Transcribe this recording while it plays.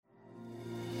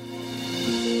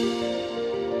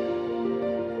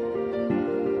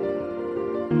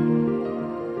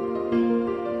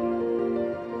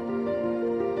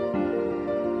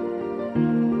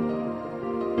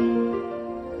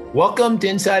Welcome to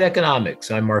Inside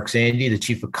Economics. I'm Mark Zandi, the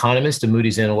chief economist of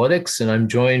Moody's Analytics, and I'm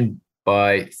joined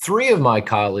by three of my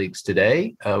colleagues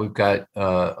today. We've got,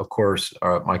 of course,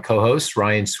 my co-host,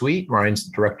 Ryan Sweet. Ryan's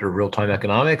the director of real-time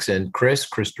economics, and Chris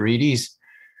Dorides,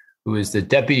 who is the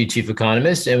deputy chief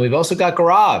economist. And we've also got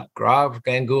Gaurav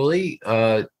Ganguly.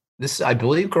 I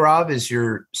believe, Gaurav, is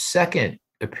your second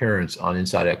appearance on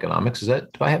Inside Economics. Do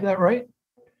I have that right?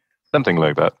 Something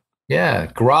like that. Yeah.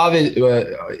 Gaurav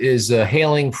is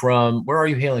hailing from, where are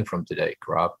you hailing from today,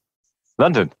 Gaurav?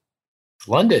 London.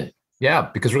 Yeah,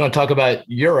 because we're going to talk about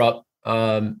Europe,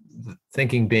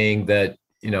 thinking being that,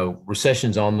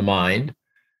 recession's on the mind.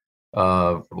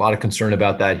 A lot of concern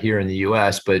about that here in the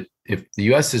U.S., but if the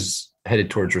U.S. is headed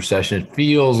towards recession, it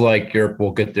feels like Europe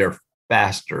will get there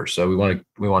faster. So we want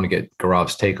to get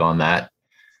Gaurav's take on that.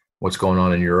 What's going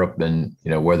on in Europe, and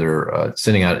whether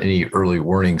sending out any early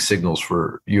warning signals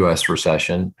for U.S.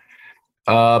 recession.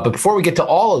 But before we get to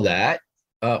all of that,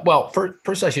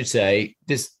 first I should say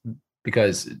this,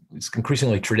 because it's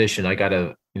increasingly tradition. I got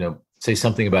to say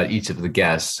something about each of the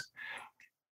guests.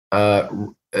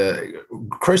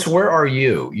 Chris, where are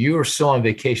you? You are still on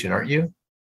vacation, aren't you?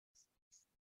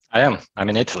 I am. I'm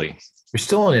in Italy. You're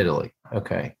still in Italy.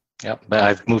 Okay. Yeah, but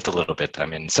I've moved a little bit.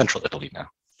 I'm in central Italy now.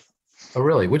 Oh,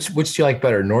 really? Which do you like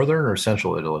better, northern or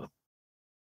central Italy?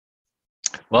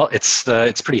 Well, it's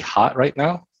pretty hot right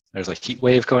now. There's a heat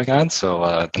wave going on,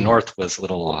 so the north was a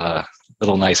little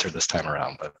nicer this time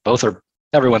around. But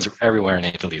everywhere in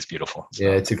Italy is beautiful. So.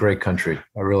 Yeah, it's a great country.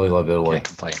 I really love Italy. Can't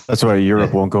complain. That's why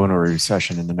Europe won't go into a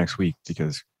recession in the next week,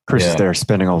 because Chris is there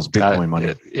spending all his Bitcoin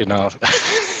money.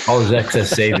 All his excess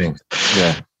savings.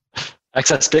 Yeah.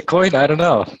 Excess Bitcoin? I don't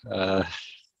know.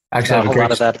 Actually, I have a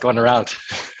lot of that going around.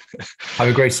 I have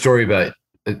a great story about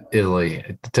Italy.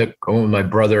 It took my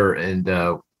brother and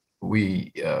our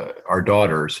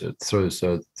daughters, the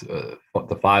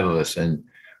five of us, and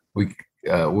we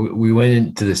went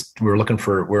into this.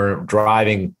 We're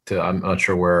driving to, I'm not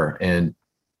sure where, and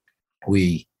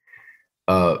we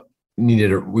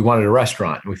wanted a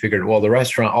restaurant. And we figured, well,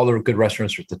 all the good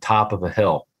restaurants are at the top of a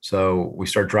hill. So we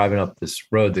start driving up this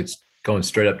road that's going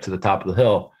straight up to the top of the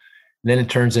hill. And then it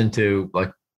turns into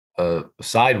like a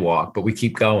sidewalk, but we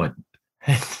keep going.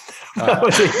 That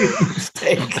was a huge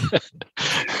mistake.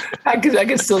 I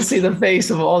could still see the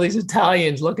face of all these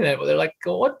Italians looking at it. They're like,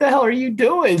 what the hell are you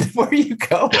doing? Where are you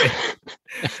going?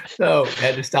 So I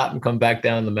had to stop and come back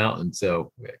down the mountain.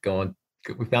 So we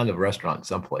found a restaurant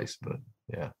someplace, but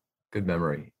yeah, good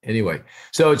memory. Anyway,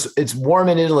 so it's warm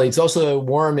in Italy. It's also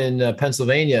warm in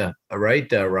Pennsylvania,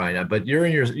 right, Ryan? But you're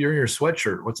in your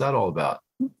sweatshirt. What's that all about?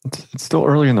 It's still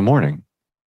early in the morning.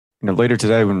 Later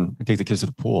today when I take the kids to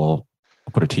the pool,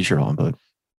 I'll put a t-shirt on, but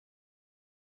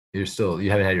you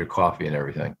haven't had your coffee and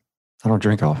everything. I don't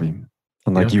drink coffee,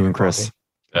 unlike you and Chris.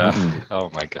 Oh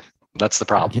my God. That's the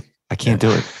problem. I can't do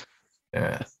it.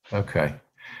 Yeah. Okay.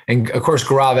 And of course,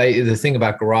 Gaurav, the thing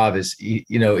about Gaurav is, he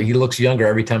looks younger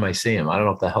every time I see him. I don't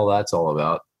know what the hell that's all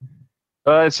about.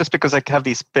 It's just because I have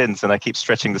these pins and I keep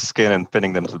stretching the skin and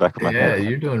pinning them to the back of my head. Yeah,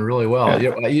 you're doing really well.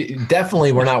 Yeah.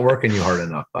 Definitely, we're not working you hard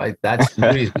enough. That's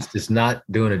Moody's just not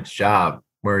doing its job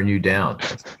wearing you down.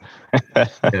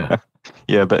 Yeah.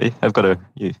 Yeah, but I've got to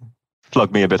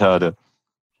plug me a bit harder.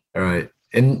 All right.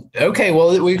 And okay,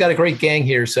 well, we've got a great gang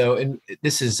here. So, and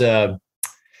this is July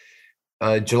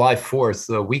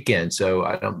 4th weekend. So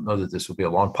I don't know that this will be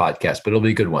a long podcast, but it'll be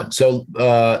a good one. So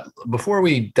before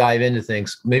we dive into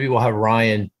things, maybe we'll have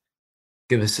Ryan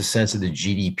give us a sense of the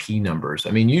GDP numbers.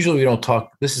 I mean, usually we don't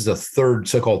talk, this is a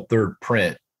so-called third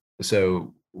print.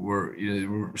 So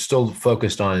we're still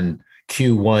focused on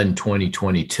Q1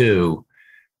 2022.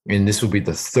 And this will be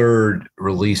the third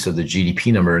release of the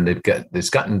GDP number. And it's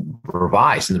gotten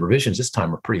revised, and the revisions this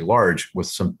time are pretty large with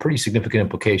some pretty significant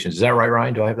implications. Is that right,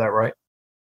 Ryan? Do I have that right?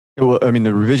 Well, I mean,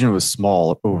 the revision was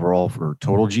small overall for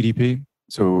total GDP.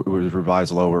 So it was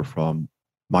revised lower from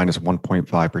minus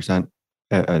 1.5%,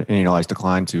 an annualized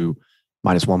decline, to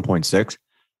minus 1.6.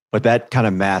 But that kind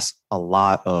of masked a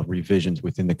lot of revisions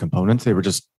within the components. They were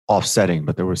just offsetting,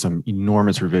 but there were some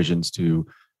enormous revisions to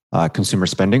consumer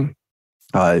spending.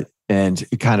 And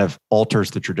it kind of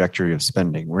alters the trajectory of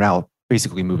spending. We're now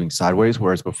basically moving sideways,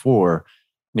 whereas before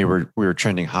we were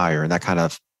trending higher, and that kind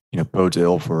of bodes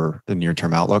ill for the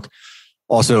near-term outlook.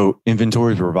 Also,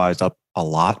 inventories were revised up a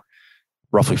lot,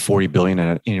 roughly 40 billion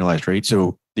at an annualized rate.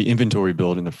 So the inventory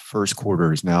build in the first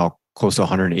quarter is now close to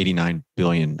 189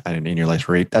 billion at an annualized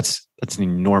rate. That's an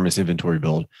enormous inventory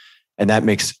build, and that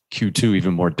makes Q2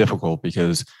 even more difficult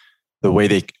because the way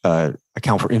they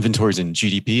account for inventories in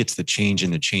GDP, it's the change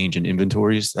in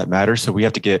inventories that matters. So we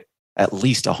have to get at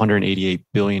least 188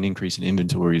 billion increase in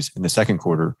inventories in the second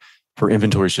quarter for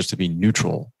inventories just to be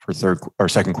neutral for third or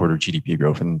second quarter GDP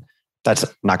growth. And that's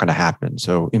not going to happen.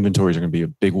 So inventories are going to be a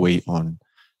big weight on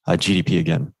GDP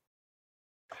again.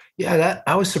 Yeah,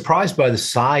 I was surprised by the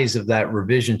size of that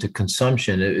revision to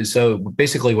consumption. So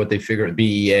basically what they figured,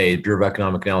 BEA, Bureau of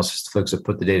Economic Analysis, the folks that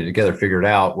put the data together, figured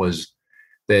out was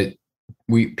that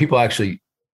people actually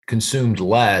consumed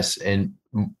less and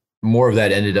more of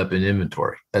that ended up in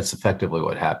inventory. That's effectively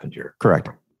what happened here. Correct.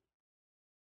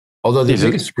 Although the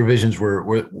biggest revisions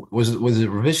was it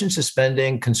revisions to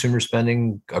spending, consumer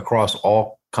spending across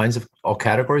all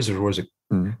categories, or was it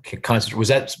constant? Was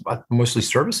that mostly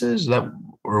services,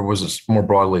 or was it more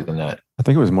broadly than that? I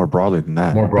think it was more broadly than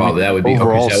that. More broadly, that would be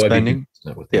overall okay, so spending.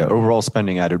 Overall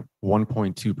spending added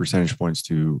 1.2 percentage points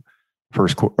to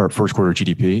first quarter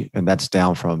GDP, and that's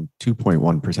down from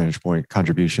 2.1 percentage point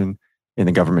contribution in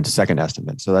the government's second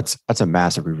estimate. So that's a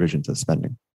massive revision to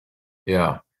spending.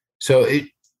 Yeah. So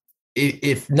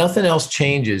if nothing else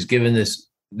changes, given this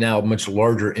now much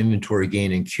larger inventory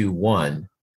gain in Q1,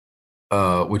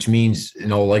 which means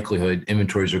in all likelihood,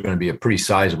 inventories are going to be a pretty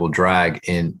sizable drag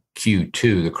in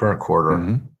Q2, the current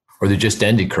quarter, or the just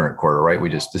ended current quarter, right?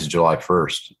 This is July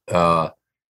 1st.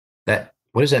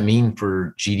 What does that mean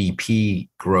for GDP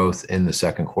growth in the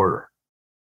second quarter?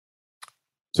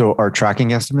 So our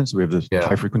tracking estimates, we have this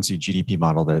high frequency GDP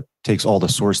model that takes all the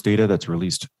source data that's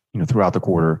released, throughout the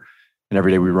quarter, and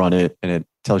every day we run it, and it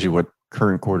tells you what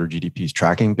current quarter GDP is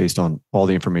tracking based on all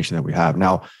the information that we have.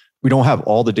 Now, we don't have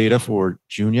all the data for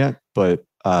June yet, but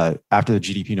after the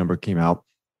GDP number came out,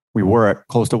 we were at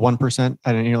close to 1%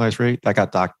 at an annualized rate. That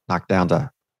got knocked down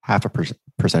to half a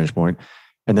percentage point.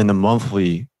 And then the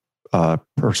monthly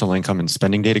personal income and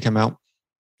spending data came out,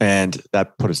 and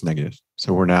that put us negative.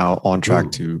 So we're now on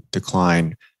track to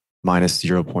decline minus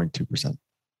 0.2%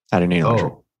 at an annualized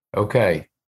rate. Okay.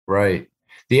 Right.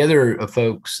 The other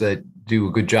folks that do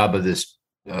a good job of this,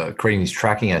 creating these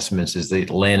tracking estimates, is the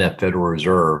Atlanta Federal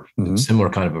Reserve. Similar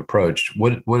kind of approach.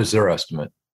 What is their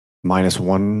estimate? Minus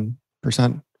 1%.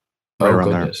 Right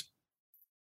around there.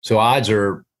 So odds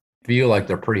feel like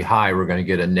they're pretty high. We're going to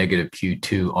get a negative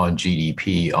Q2 on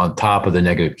GDP on top of the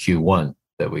negative Q1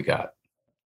 that we got.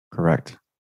 Correct.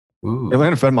 Ooh. The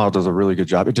Atlanta Fed model does a really good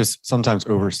job. It just sometimes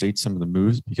overstates some of the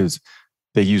moves because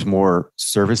they use more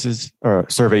services or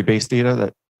survey-based data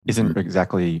that isn't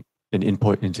exactly an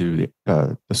input into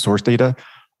the source data.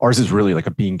 Ours is really like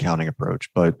a bean counting approach,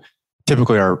 but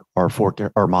typically our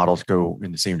models go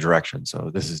in the same direction.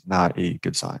 So this is not a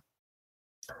good sign.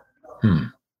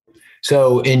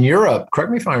 So in Europe,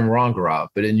 correct me if I'm wrong, Gaurav,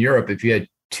 but in Europe, if you had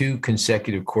 2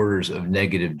 consecutive quarters of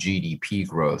negative GDP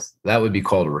growth, that would be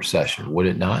called a recession, would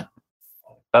it not?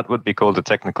 That would be called a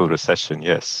technical recession.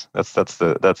 Yes, that's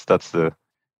the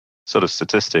sort of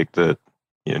statistic that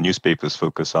newspapers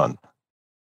focus on,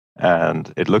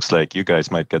 and it looks like you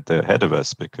guys might get there ahead of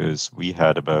us because we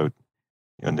had about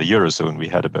in the Eurozone we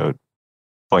had about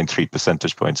 0.3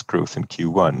 percentage points growth in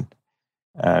Q1.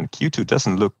 And Q2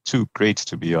 doesn't look too great,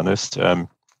 to be honest.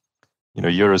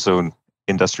 Eurozone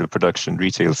industrial production,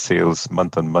 retail sales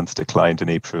month on month declined in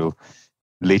April.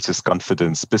 Latest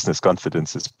business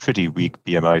confidence is pretty weak.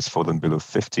 PMI's fallen below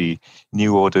 50.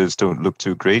 New orders don't look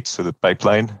too great, so the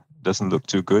pipeline doesn't look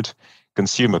too good.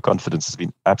 Consumer confidence has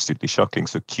been absolutely shocking.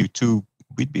 So Q2,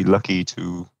 we'd be lucky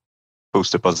to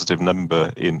post a positive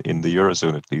number in the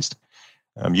Eurozone at least.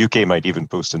 UK might even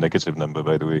post a negative number,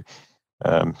 by the way.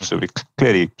 So we're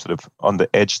clearly sort of on the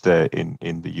edge there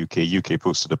in the UK. UK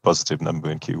posted a positive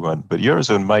number in Q1, but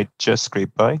Eurozone might just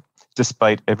scrape by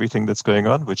despite everything that's going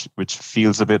on, which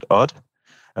feels a bit odd.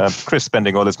 Chris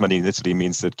spending all his money in Italy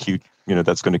means that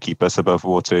that's going to keep us above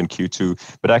water in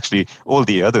Q2. But actually, all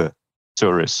the other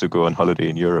tourists who go on holiday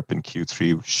in Europe in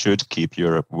Q3 should keep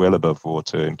Europe well above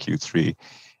water in Q3.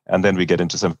 And then we get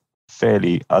into some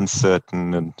fairly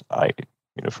uncertain and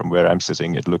from where I'm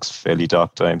sitting, it looks fairly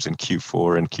dark times in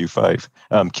Q4 and Q5,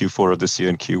 Q4 of this year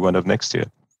and Q1 of next year.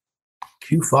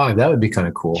 Q5, that would be kind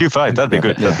of cool. Q5, that'd be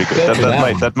good. That'd be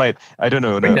good. That might. I don't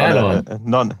know.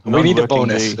 We need a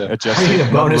bonus.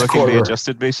 Non-working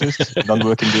adjusted basis.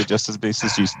 Non-working adjusted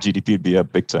basis. GDP would be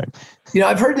up big time.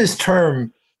 I've heard this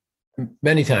term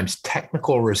many times,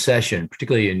 technical recession,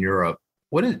 particularly in Europe.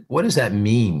 What does that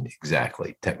mean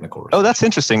exactly? Technical recession? Oh, that's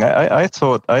interesting. I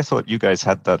thought you guys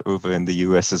had that over in the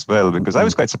US as well, because I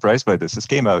was quite surprised by this. This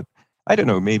came out, I don't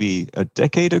know, maybe a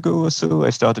decade ago or so.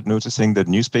 I started noticing that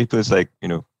newspapers like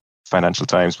Financial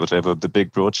Times, whatever, the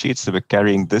big broadsheets, they were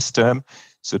carrying this term.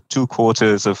 So 2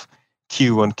 quarters of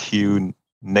Q-on-Q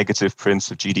negative prints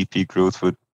of GDP growth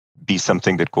would be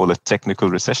something they call a technical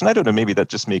recession. I don't know, maybe that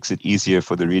just makes it easier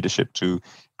for the readership to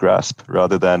grasp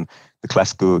rather than the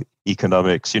classical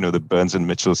economics, the Burns and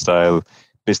Mitchell style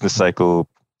business cycle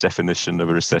definition of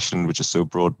a recession, which is so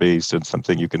broad-based and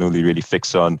something you can only really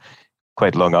fix on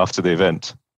quite long after the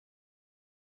event.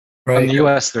 Right. In the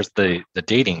U.S., there's the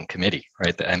dating committee,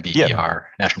 right? The NBER,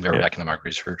 National Bureau of Economic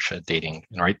Research, dating,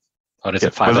 right? What is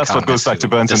it? Well, that's what goes back to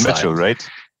Burns and Mitchell, right?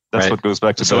 That's what goes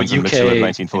back to Burns and Mitchell in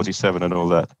 1947 and all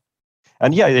that.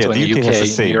 And so the UK has the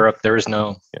same. In Europe, there is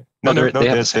no. No,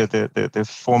 they're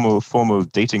formal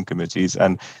dating committees,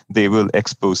 and they will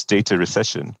expose data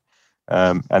recession.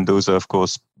 And those are, of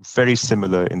course, very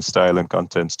similar in style and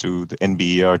contents to the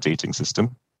NBER dating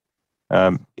system.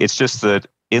 It's just that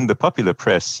in the popular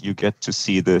press, you get to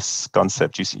see this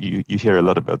concept. You hear a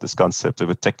lot about this concept of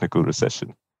a technical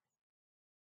recession.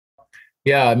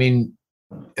 Yeah, I mean,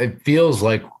 it feels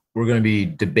like we're going to be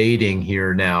debating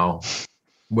here now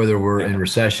whether we're in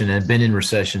recession and been in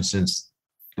recession since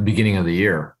the beginning of the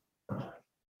year.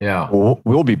 Yeah. Well,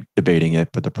 we'll be debating it,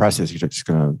 but the press is just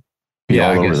going to be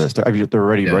all over this. They're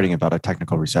already writing about a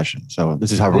technical recession. So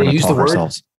this is how we're going to talk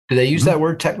ourselves. Do they use that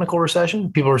word, technical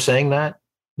recession? People are saying that?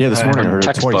 Yeah, this morning I heard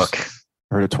textbook. it twice.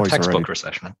 I heard it twice textbook already.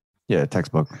 Recession. Yeah,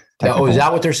 textbook. Oh, is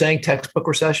that what they're saying? Textbook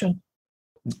recession?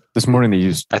 This morning they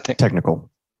used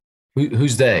technical.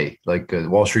 Who's they? Like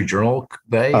Wall Street Journal?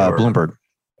 They? Bloomberg.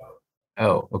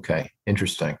 Oh, okay.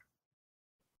 Interesting.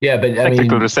 Yeah, but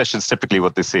technical recession is typically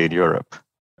what they say in Europe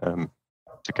to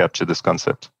capture this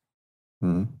concept.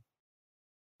 Mm-hmm.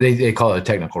 They call it a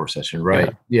technical recession,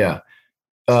 right? Yeah.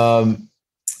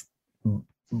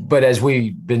 But as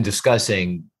we've been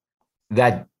discussing,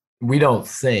 that we don't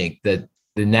think that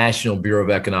the National Bureau of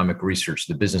Economic Research,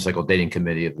 the Business Cycle Dating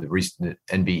Committee of the recent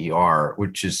NBER,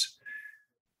 which is,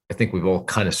 I think we've all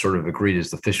kind of sort of agreed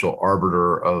is the official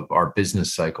arbiter of our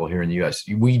business cycle here in the U.S.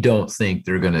 We don't think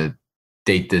they're going to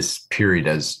date this period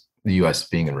as the U.S.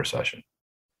 being in recession.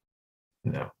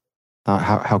 No.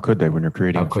 How could they when you're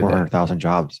creating 400,000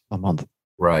 jobs a month?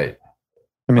 Right.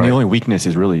 I mean, the only weakness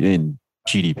is really in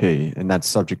GDP, and that's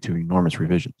subject to enormous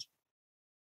revisions.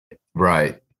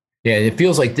 Right. Yeah, and it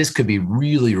feels like this could be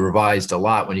really revised a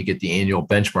lot when you get the annual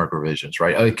benchmark revisions,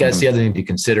 right? I guess the other thing to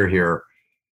consider here,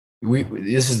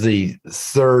 this is the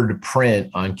third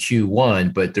print on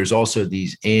Q1, but there's also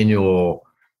these annual,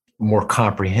 more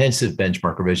comprehensive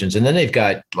benchmark revisions, and then they've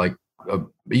got like a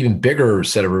even bigger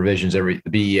set of revisions the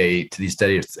BEA to these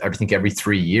studies. I think every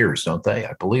 3 years, don't they?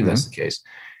 I believe that's the case.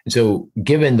 And so,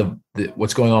 given the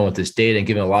what's going on with this data, and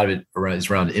given a lot of it is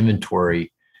around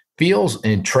inventory, feels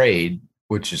in trade,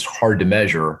 which is hard to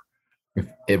measure,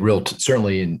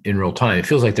 certainly in real time, it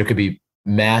feels like there could be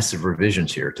massive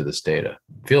revisions here to this data.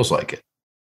 Feels like it.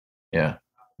 Yeah.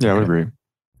 Yeah, I would agree.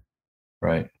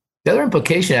 Right. The other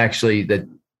implication, actually, that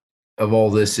of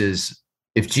all this is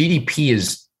if GDP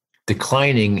is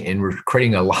declining and we're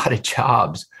creating a lot of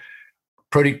jobs,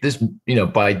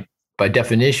 by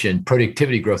definition,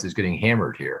 productivity growth is getting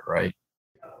hammered here, right?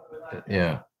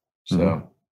 Yeah. So,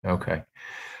 okay.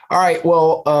 All right.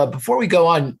 Well, before we go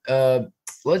on,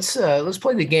 let's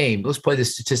play the game. Let's play the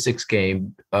statistics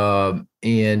game.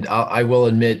 And I will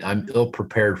admit I'm ill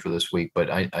prepared for this week,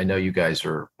 but I know you guys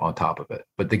are on top of it.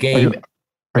 But the game.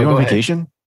 Are you on vacation?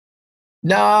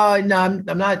 No, I'm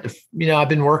not. I've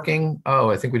been working.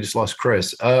 Oh, I think we just lost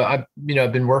Chris. I've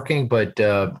been working, but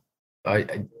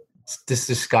this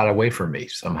just got away from me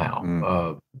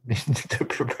somehow to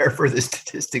prepare for the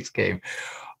statistics game.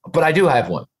 But I do have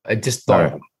one. I just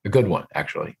thought a good one,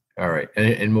 actually. All right.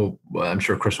 And I'm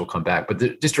sure Chris will come back.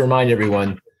 But just to remind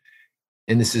everyone,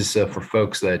 and this is for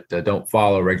folks that don't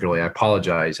follow regularly, I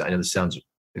apologize. I know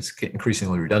it's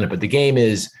increasingly redundant, but the game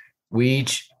is we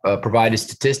each provide a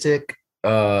statistic.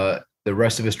 The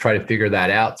rest of us try to figure that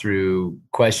out through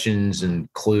questions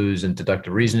and clues and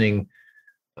deductive reasoning.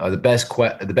 The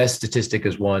best statistic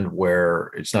is one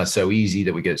where it's not so easy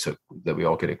that we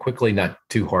all get it quickly, not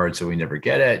too hard so we never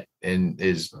get it, and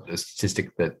is a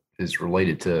statistic that is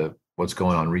related to what's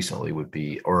going on recently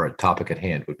or a topic at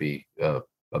hand would be a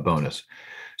bonus.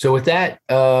 So with that,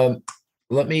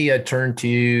 let me turn to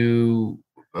you,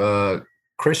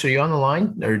 Chris. Are you on the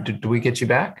line, or do we get you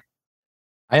back?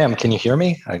 I am. Can you hear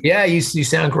me? Yeah, you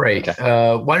sound great.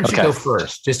 Okay. Why don't you go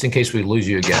first, just in case we lose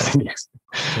you again?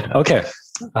 Okay.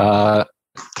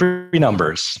 3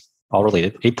 numbers, all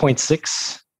related: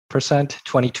 8.6%,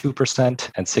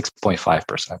 22%, and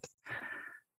 6.5%.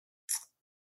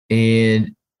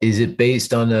 And is it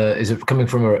based on is it coming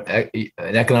from an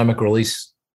economic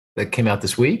release that came out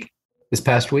this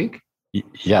past week?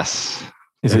 Yes.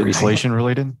 Is it inflation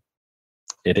related?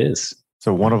 It is.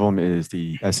 So one of them is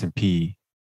the S&P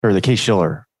or the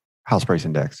Case-Shiller house price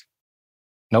index?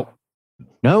 Nope.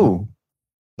 No.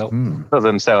 Nope. None of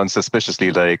them sound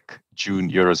suspiciously like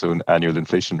June Eurozone annual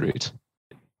inflation rate.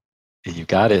 You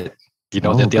got it. You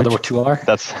know that the other two are?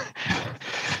 That's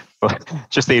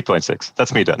just the 8.6.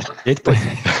 That's me done. 8.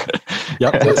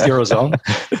 Yep, that's Eurozone.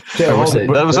 So hold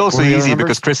it. That was also what are your easy numbers?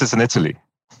 because Chris is in Italy.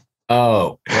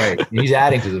 Oh, right. He's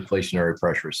adding to the inflationary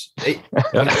pressures.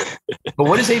 But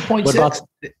what is 8.6?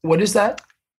 What is that?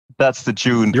 That's the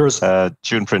June Euros.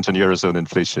 June print on Eurozone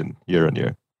inflation year on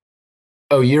year.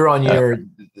 Oh, year on year,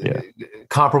 yeah.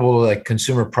 comparable to like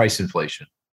consumer price inflation.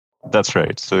 That's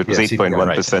right. So it was Yeah,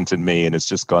 8.1% in May, and it's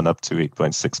just gone up to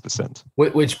 8.6%.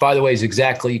 Which, by the way, is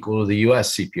exactly equal to the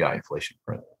U.S. CPI inflation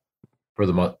print for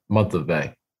the month of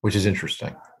May, which is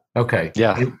interesting. Okay.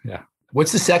 Yeah.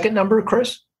 What's the second number,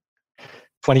 Chris?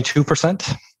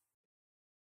 22%.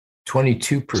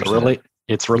 22%. So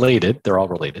it's related. They're all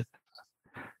related.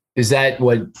 Is that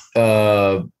what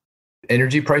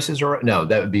energy prices are? No,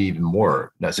 that would be even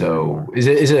more. No, so is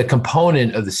it a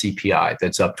component of the CPI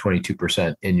that's up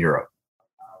 22% in Europe?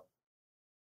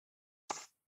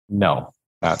 No,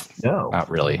 not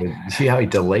really. You see how he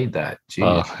delayed that?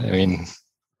 I mean,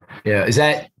 yeah, is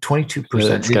that 22%?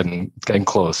 It's getting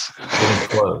close.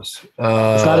 Getting close.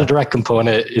 It's not a direct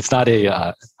component. It's not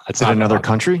a. It's Is it not another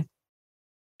country?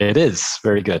 It is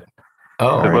very good.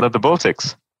 Oh, What of the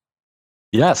Baltics?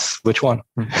 Yes. Which one?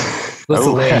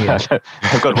 Lithuania.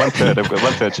 I've got 1/3. I've got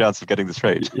 1/3 chance of getting this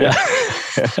right. Yeah.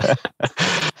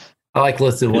 I like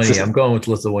Lithuania. I'm going with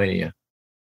Lithuania.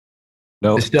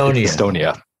 No, Estonia.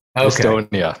 Estonia. Okay.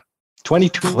 Estonia.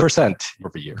 22%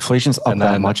 over year. Inflation's up And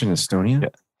that then- much in Estonia? Yeah.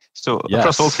 So Yes.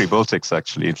 across all three Baltics,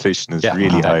 actually, inflation is Yeah.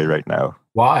 really high right now.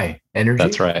 Why? Energy?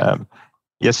 That's right.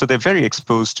 Yeah, so they're very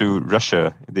exposed to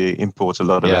Russia. They import a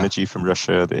lot of Yeah. energy from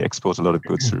Russia. They export a lot of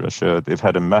goods to Russia. They've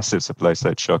had a massive supply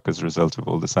side shock as a result of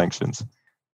all the sanctions.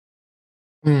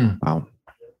 Wow.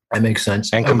 That makes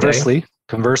sense. And conversely,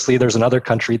 there's another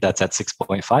country that's at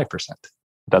 6.5%.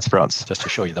 That's France. Just to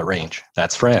show you the range.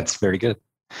 That's France. Very good.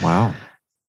 Wow.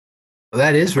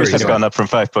 That is very Which has good. gone up from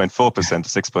 5.4% to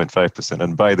 6.5%.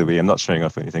 And by the way, I'm not showing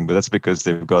off anything, but that's because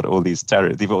they've got all these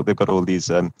tariffs. They've got all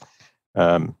these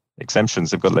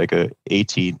exemptions. They've got like a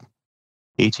 18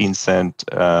 cent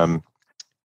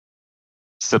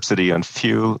subsidy on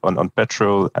fuel, on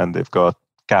petrol, and they've got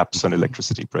caps on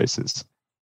electricity prices.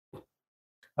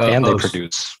 And they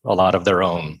produce a lot of their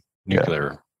own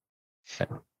nuclear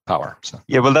power. So.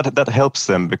 Yeah, well, that helps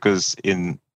them because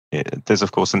there's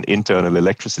of course an internal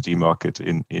electricity market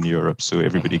in Europe, so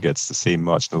everybody gets the same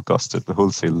marginal cost at the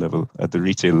wholesale level, at the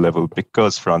retail level,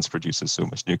 because France produces so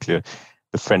much nuclear.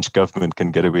 The French government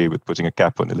can get away with putting a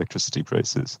cap on electricity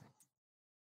prices.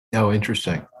 Oh,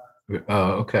 interesting.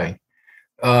 Okay.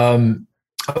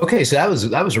 Okay, so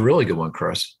that was a really good one,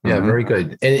 Chris. Yeah, very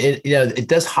good. And it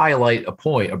does highlight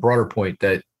a broader point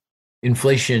that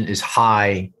inflation is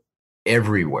high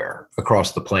everywhere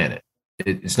across the planet.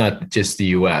 It's not just the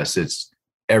U.S. It's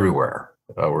everywhere.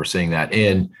 We're seeing that,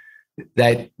 and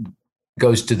that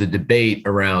goes to the debate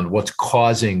around what's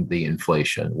causing the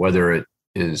inflation, whether it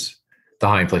is the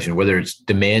high inflation, whether it's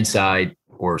demand side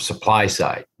or supply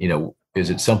side. Is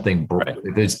it something? Right.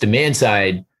 If it's demand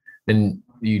side, then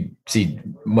you see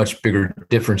much bigger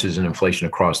differences in inflation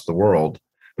across the world.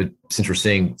 But since we're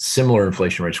seeing similar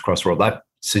inflation rates across the world, that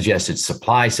suggests it's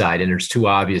supply side, and there's two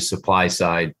obvious supply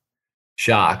side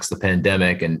shocks: the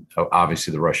pandemic and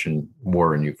obviously the Russian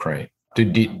war in Ukraine.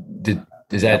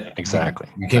 Is that exactly?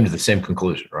 You came to the same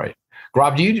conclusion, right?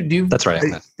 Rob, do you? That's right.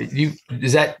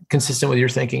 Is that consistent with your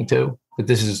thinking too? That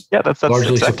this is that's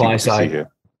largely exactly supply what we see side. here.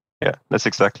 Yeah, that's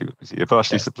exactly what we see.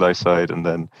 Partially supply side, and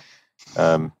then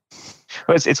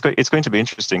it's going to be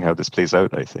interesting how this plays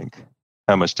out. I think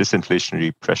how much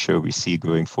disinflationary pressure we see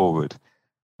going forward.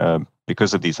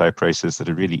 Because of these high prices that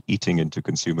are really eating into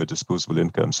consumer disposable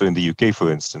income. So in the UK, for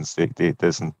instance,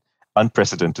 there's an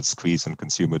unprecedented squeeze on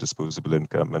consumer disposable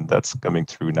income, and that's coming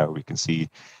through now. We can see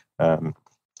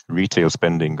retail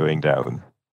spending going down.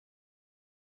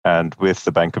 And with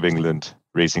the Bank of England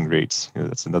raising rates,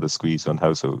 that's another squeeze on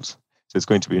households. So it's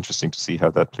going to be interesting to see how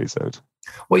that plays out.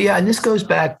 Well, yeah, and this goes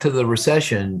back to the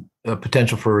recession,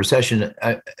 potential for a recession.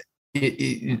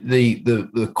 The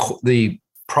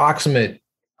proximate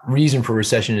reason for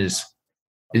recession is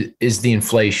the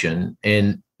inflation,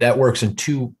 and that works in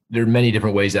two. There are many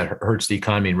different ways that hurts the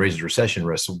economy and raises recession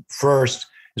risk. So first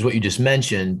is what you just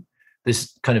mentioned,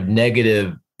 this kind of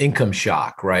negative income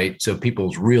shock, right? So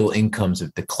people's real incomes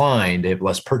have declined. They have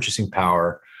less purchasing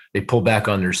power. They pull back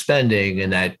on their spending,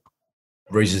 and that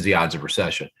raises the odds of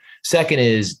recession. Second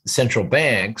is central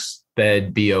banks,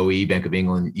 Fed, BOE, Bank of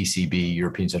England, ECB,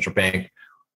 European Central Bank,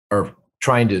 are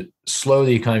trying to slow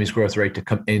the economy's growth rate to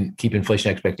come and keep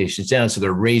inflation expectations down. So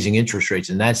they're raising interest rates,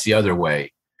 and that's the other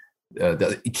way,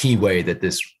 the key way that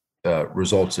this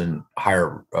results in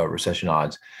higher recession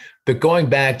odds. But going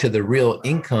back to the real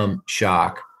income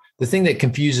shock, the thing that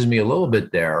confuses me a little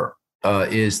bit there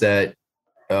is that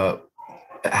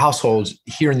households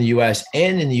here in the U.S.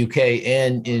 and in the U.K.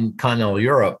 and in continental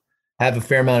Europe have a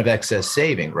fair amount of excess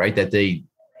saving, right? That they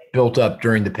built up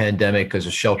during the pandemic because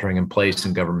of sheltering in place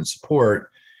and government support,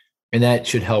 and that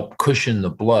should help cushion the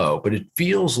blow. But it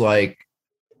feels like,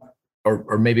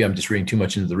 or maybe I'm just reading too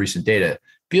much into the recent data,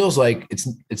 feels like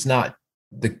it's not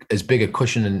as big a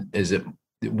cushion as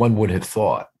one would have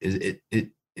thought.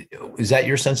 Is that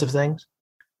your sense of things,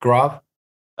 Gaurav?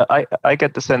 I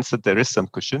get the sense that there is some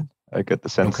cushion. I get the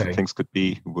sense that things could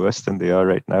be worse than they are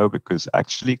right now because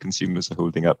actually consumers are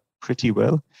holding up pretty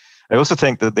well. I also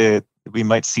think that we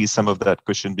might see some of that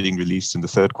cushion being released in the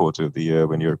third quarter of the year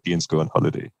when Europeans go on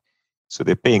holiday. So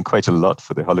they're paying quite a lot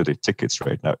for the holiday tickets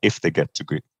right now, if they get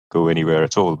to go anywhere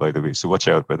at all, by the way. So watch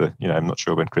out whether, I'm not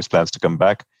sure when Chris plans to come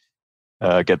back,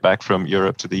 get back from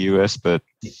Europe to the US, but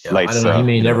lights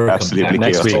are absolutely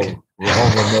next week. The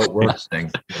whole remote works thing,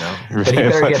 But he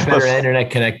better get better internet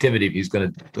connectivity if he's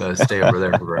going to stay over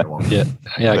there for very long. Yeah,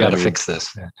 I got to fix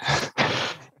this.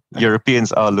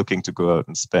 Europeans are looking to go out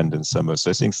and spend in summer, so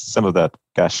I think some of that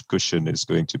cash cushion is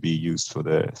going to be used for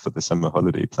the summer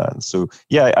holiday plans. So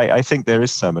yeah, I think there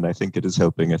is some, and I think it is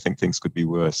helping. I think things could be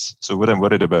worse. So what I'm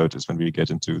worried about is when we get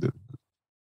into the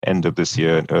end of this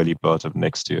year and early part of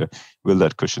next year, will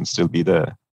that cushion still be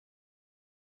there?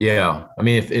 Yeah, I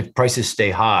mean, if prices stay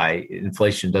high,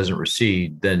 inflation doesn't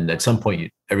recede, then at some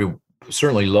point,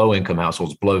 certainly low-income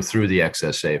households blow through the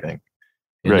excess saving.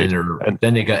 And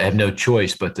then they have no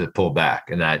choice but to pull back,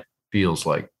 and that feels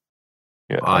like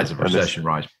odds of recession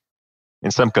rise. In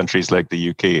some countries like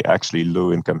the UK, actually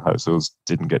low-income households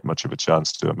didn't get much of a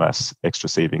chance to amass extra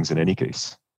savings in any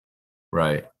case.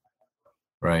 Right.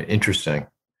 Interesting.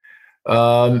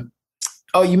 You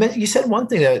said one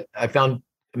thing that I found,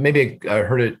 maybe I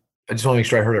heard it, I just want to make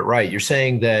sure I heard it right. You're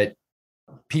saying that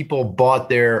people bought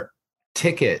their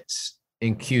tickets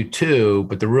in Q2,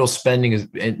 but the real spending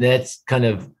and that's kind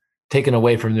of taken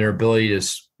away from their ability to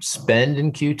spend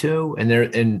in Q2, and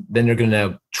then they're going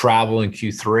to travel in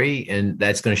Q3, and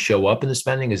that's going to show up in the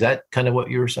spending. Is that kind of what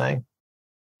you were saying?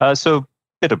 So a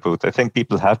bit of both. I think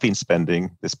people have been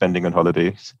spending. They're spending on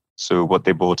holidays. So what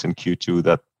they bought in Q2,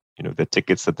 that the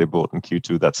tickets that they bought in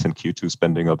Q2, that's in Q2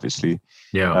 spending, obviously.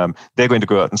 Yeah. They're going to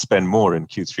go out and spend more in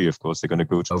Q3. Of course, they're going to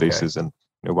go to places and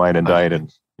wine and dine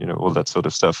and all that sort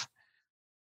of stuff.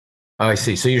 I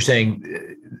see. So you're saying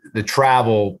the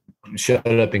travel showed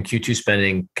up in Q2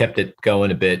 spending, kept it going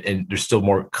a bit, and there's still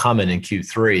more coming in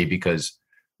Q3 because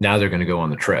now they're going to go on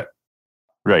the trip.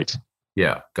 Right.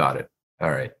 Yeah. Got it.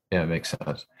 All right. Yeah, it makes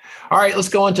sense. All right. Let's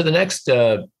go on to the next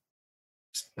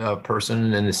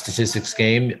person in the statistics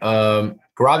game.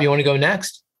 Gaurav, you want to go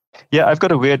next? Yeah, I've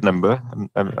got a weird number.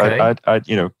 I'm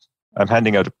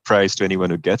handing out a prize to anyone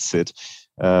who gets it.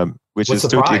 Which What's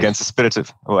is totally prize? Against the spirit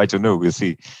of, I don't know, we'll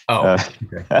see. Okay.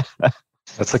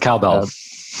 That's the cowbell.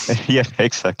 Yeah,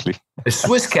 exactly. A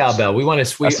Swiss cowbell. We want a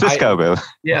Swiss cowbell.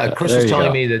 Yeah, Chris was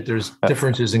telling me that there's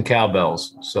differences in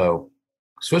cowbells. So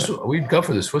we'd go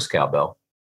for the Swiss cowbell.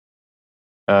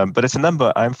 But it's a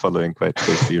number I'm following quite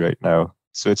closely right now.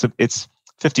 So it's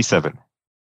 57.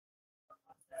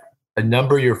 A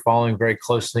number you're following very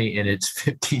closely, and it's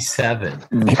 57.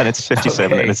 And it's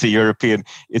 57, and it's a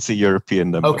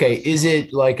European number. Okay, is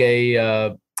it like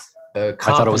a I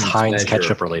thought it was Heinz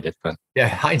ketchup related, but yeah,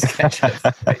 Heinz ketchup.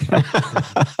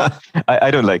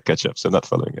 I don't like ketchup, so I'm not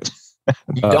following it.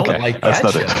 You don't like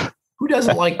ketchup? Who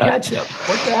doesn't like ketchup?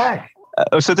 What the heck?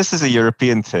 So this is a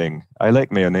European thing. I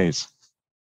like mayonnaise.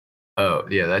 Oh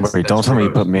yeah, that's. Wait, don't tell me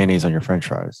you put mayonnaise on your French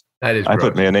fries. That is. I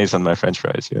put mayonnaise on my French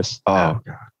fries. Yes. Oh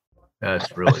God.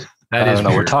 That's really. That is.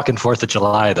 We're talking 4th of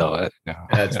July though.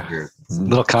 That's weird.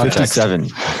 Little context. 57.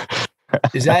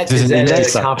 Is that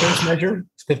a confidence measure?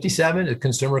 57, a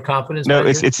consumer confidence measure? No,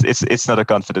 it's not a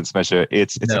confidence measure.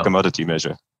 It's a commodity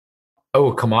measure.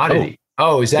 Oh, a commodity.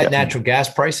 Oh, is that natural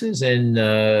gas prices? And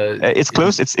it's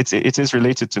close. It is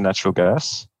related to natural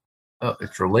gas. Oh,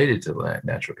 it's related to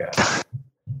natural gas.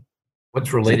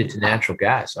 What's related to natural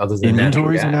gas other than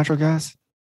inventories of natural gas?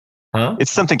 Huh?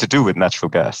 It's something to do with natural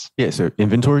gas. Yeah. So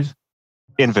inventories.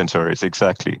 Inventories,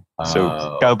 exactly.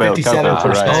 So cowbell 57%. for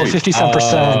Ryan.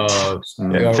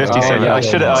 57%. 57. I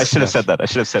should have said that. I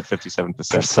should have said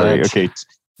 57%. Sorry. Okay.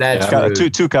 That's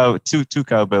two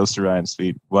cowbells to Ryan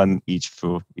Sweet, one each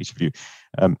for each of you.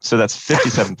 So that's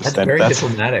 57%. That's very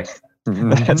diplomatic.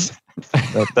 That's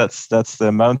the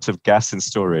amount of gas in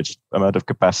storage, amount of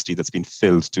capacity that's been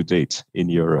filled to date in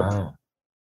Europe. Oh,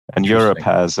 and Europe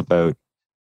has the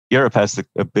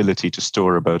ability to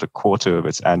store about a quarter of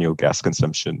its annual gas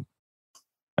consumption,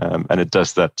 and it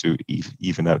does that to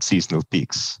even out seasonal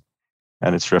peaks.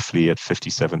 And it's roughly at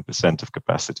 57% of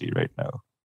capacity right now.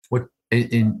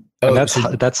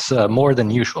 That's more than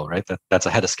usual, right? That's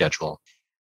ahead of schedule.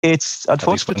 It's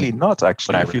unfortunately not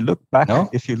actually. If you look back, no?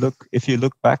 if you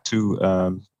look back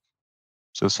to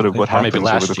so sort of what happens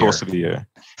over the course of the year.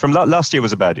 From last year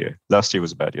was a bad year. Last year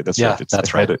was a bad year. That's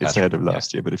right. It's ahead of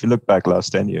last year. But if you look back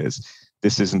last 10 years,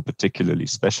 this isn't particularly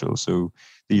special. So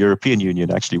the European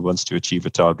Union actually wants to achieve a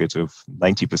target of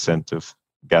 90% of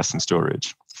gas and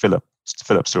storage, fill up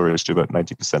storage to about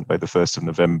 90% by the 1st of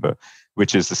November,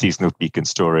 which is the seasonal peak in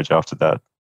storage. After that,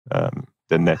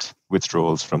 the net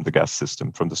withdrawals from the gas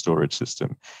system, from the storage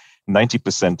system.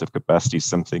 90% of capacity is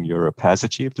something Europe has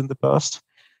achieved in the past.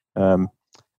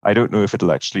 I don't know if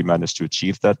it'll actually manage to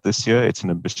achieve that this year. It's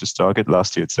an ambitious target.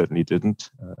 Last year, it certainly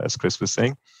didn't, as Chris was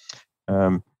saying.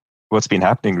 What's been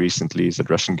happening recently is that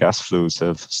Russian gas flows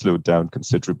have slowed down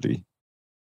considerably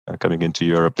coming into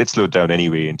Europe. It slowed down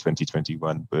anyway in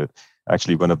 2021, but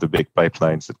actually one of the big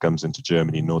pipelines that comes into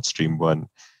Germany, Nord Stream 1,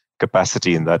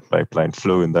 capacity in that pipeline,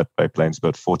 flow in that pipeline is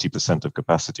about 40% of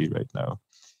capacity right now.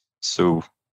 So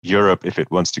Europe, if it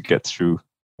wants to get through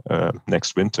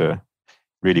next winter,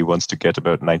 really wants to get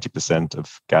about 90%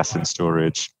 of gas in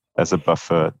storage as a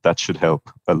buffer. That should help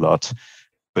a lot,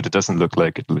 but it doesn't look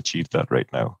like it'll achieve that right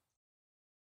now.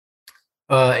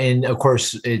 And of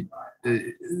course,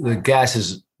 the gas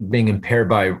is being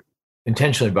impaired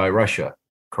intentionally by Russia,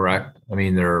 correct? I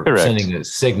mean, they're sending a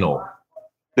signal.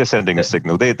 They're sending a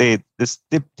signal. They're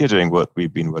doing what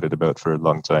we've been worried about for a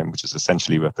long time, which is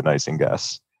essentially weaponizing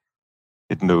gas.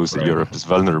 It knows that Europe is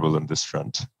vulnerable on this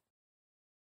front.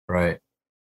 Right.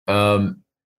 And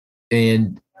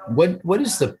what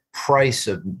is the price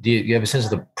of? Do you have a sense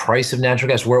of the price of natural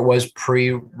gas, where it was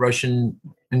pre-Russian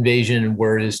invasion and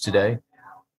where it is today?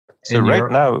 So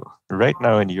right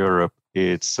now in Europe,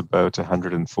 it's about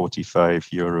 145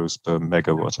 euros per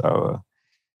megawatt hour,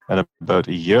 and about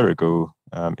a year ago,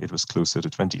 it was closer to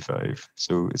 25.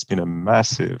 So it's been a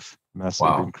massive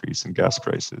increase in gas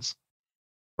prices.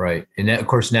 Right. And that, of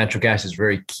course, natural gas is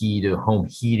very key to home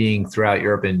heating throughout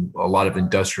Europe and a lot of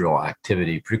industrial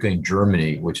activity, particularly in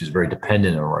Germany, which is very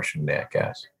dependent on Russian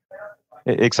gas.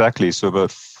 Exactly. So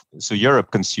Europe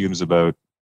consumes about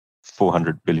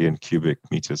 400 billion cubic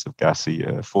meters of gas a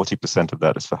year. 40% of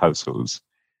that is for households,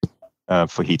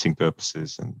 for heating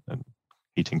purposes and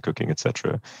heating, cooking,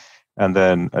 etc. And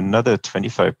then another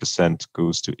 25%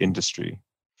 goes to industry.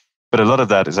 But a lot of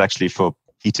that is actually for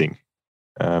heating.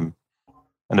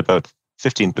 And about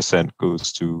 15%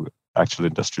 goes to actual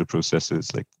industrial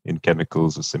processes like in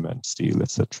chemicals or cement, steel,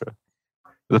 etc.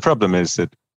 The problem is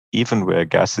that even where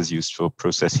gas is used for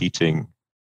process heating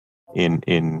in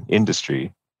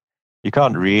industry, you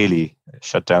can't really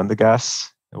shut down the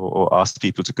gas or ask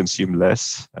people to consume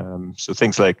less. So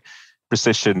things like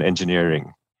precision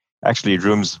engineering, actually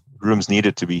rooms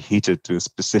needed to be heated to a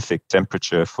specific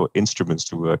temperature for instruments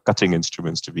to work, cutting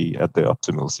instruments to be at the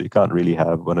optimal. So you can't really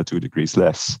have 1 or 2 degrees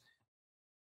less.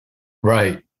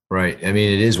 Right. I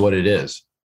mean, it is what it is.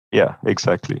 Yeah,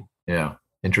 exactly. Yeah.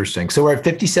 Interesting. So we're at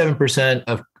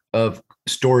 57% of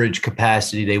storage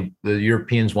capacity. The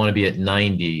Europeans want to be at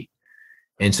 90.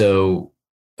 And so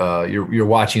you're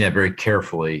watching that very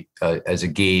carefully as a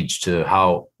gauge to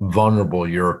how vulnerable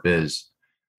Europe is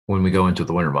when we go into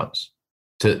the winter months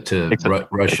to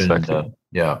Russian. Exactly.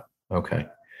 Yeah. Okay.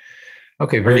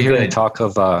 Very good. Are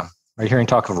you hearing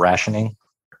talk of rationing?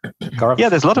 Gaurav? Yeah,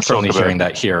 there's a lot of talk about hearing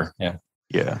that here.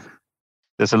 Yeah.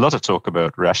 There's a lot of talk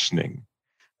about rationing.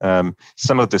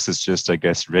 Some of this is just, I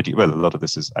guess, a lot of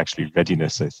this is actually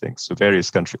readiness, I think. So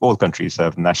all countries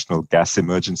have national gas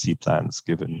emergency plans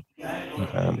given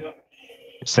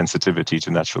sensitivity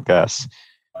to natural gas.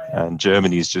 And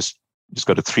Germany's just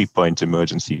got a 3-point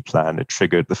emergency plan. It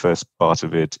triggered the first part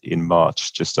of it in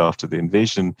March, just after the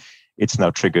invasion. It's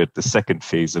now triggered the second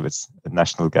phase of its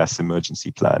national gas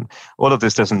emergency plan. All of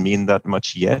this doesn't mean that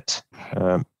much yet.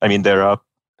 I mean, there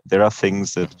are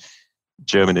things that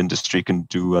German industry can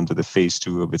do under the phase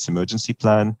 2 of its emergency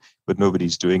plan, but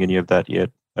nobody's doing any of that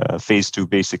yet. Phase 2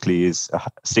 basically is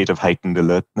a state of heightened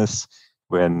alertness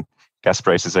when gas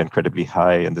prices are incredibly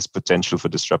high and there's potential for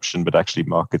disruption, but actually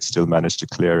markets still manage to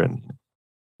clear and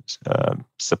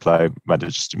supply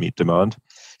manages to meet demand.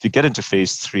 If you get into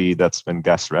phase 3, that's when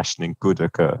gas rationing could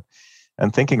occur.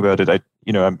 And thinking about it,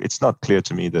 it's not clear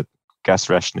to me that gas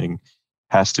rationing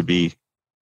has to be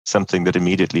something that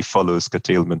immediately follows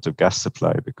curtailment of gas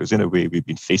supply, because in a way we've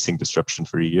been facing disruption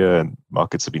for a year and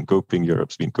markets have been coping,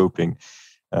 Europe's been coping,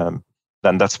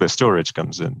 then that's where storage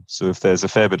comes in. So if there's a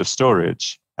fair bit of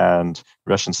storage and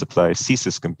Russian supply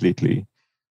ceases completely,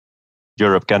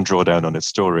 Europe can draw down on its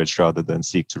storage rather than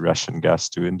seek to ration gas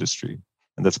to industry.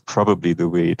 And that's probably the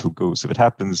way it'll go. So if it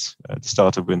happens at the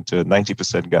start of winter,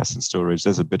 90% gas in storage,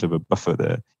 there's a bit of a buffer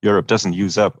there. Europe doesn't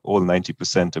use up all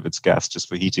 90% of its gas just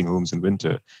for heating homes in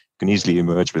winter. It can easily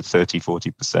emerge with 30,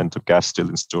 40% of gas still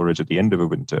in storage at the end of a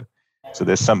winter. So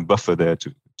there's some buffer there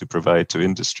to provide to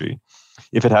industry.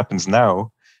 If it happens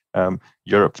now,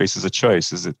 Europe faces a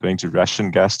choice. Is it going to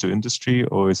ration gas to industry,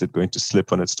 or is it going to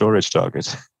slip on its storage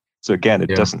target? So again,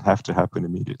 it doesn't have to happen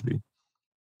immediately.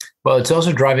 Well, it's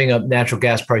also driving up natural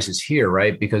gas prices here,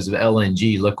 right? Because of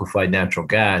LNG, liquefied natural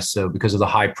gas. So because of the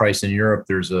high price in Europe,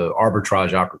 there's a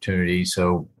arbitrage opportunity.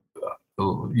 So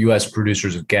U.S.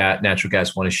 producers of natural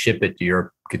gas want to ship it to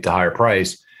Europe, get the higher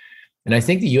price. And I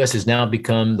think the U.S. has now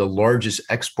become the largest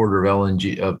exporter of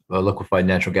LNG, of liquefied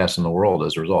natural gas in the world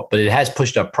as a result. But it has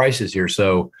pushed up prices here.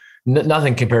 So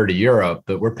nothing compared to Europe,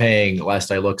 but we're paying,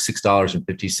 last I looked,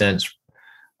 $6.50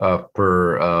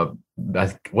 per,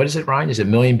 what is it, Ryan? Is it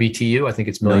million BTU? I think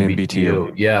it's million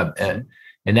BTU. Yeah. And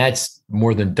that's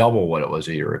more than double what it was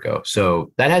a year ago.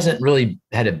 So that hasn't really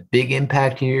had a big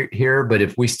impact here. But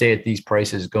if we stay at these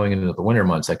prices going into the winter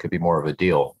months, that could be more of a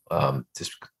deal,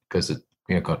 just because it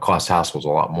costs households a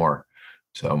lot more.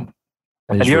 So,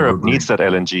 and Europe needs that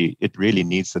LNG. It really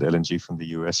needs that LNG from the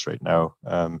US right now.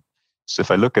 So if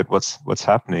I look at what's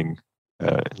happening,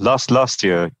 last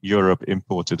year, Europe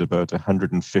imported about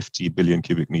 150 billion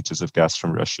cubic meters of gas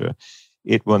from Russia.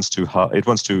 It wants to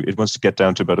get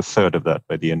down to about a third of that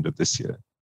by the end of this year.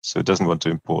 So it doesn't want to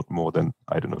import more than,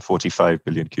 45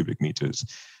 billion cubic meters.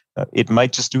 It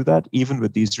might just do that even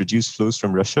with these reduced flows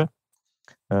from Russia.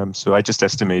 So I just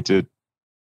estimated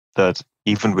that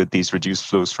even with these reduced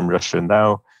flows from Russia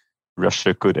now,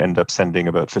 Russia could end up sending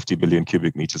about 50 billion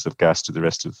cubic meters of gas to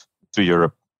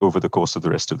Europe over the course of the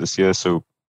rest of this year. So,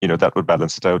 that would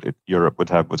balance it out. Europe would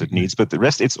have what it needs, but the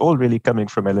rest, it's all really coming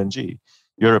from LNG.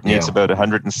 Europe needs about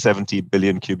 170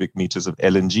 billion cubic meters of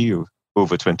LNG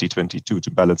over 2022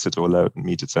 to balance it all out and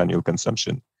meet its annual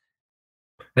consumption.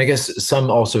 I guess some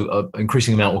also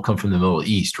increasing amount will come from the Middle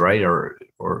East, right? Or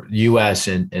US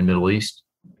and Middle East?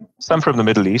 Some from the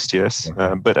Middle East, yes.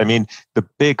 But I mean, the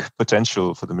big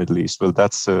potential for the Middle East, well,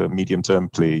 that's a medium-term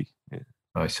play.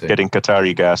 I see. Getting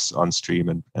Qatari gas on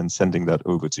stream and sending that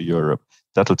over to Europe.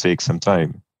 That'll take some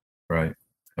time. Right.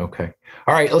 Okay.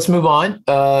 All right, let's move on.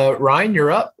 Ryan,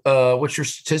 you're up. What's your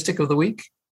statistic of the week?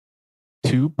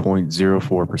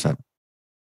 2.04%.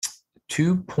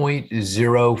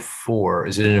 2.04.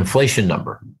 Is it an inflation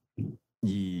number?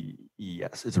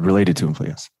 Yes, it's related to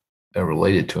inflation. Yes.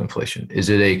 Related to inflation. Is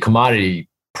it a commodity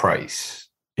price?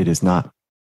 It is not.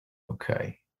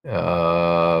 Okay.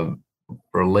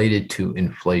 Related to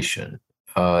inflation.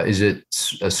 Is it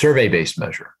a survey-based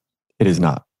measure? It is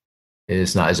not. It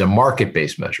is not. Is it a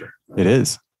market-based measure? It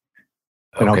is.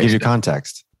 And I'll give you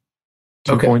context.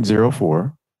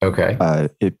 2.04. Okay.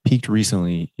 It peaked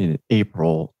recently in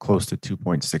April, close to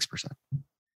 2.6%.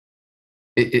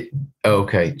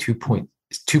 Okay.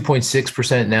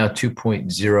 2.6%, now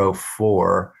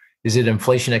 2.04. Is it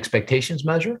inflation expectations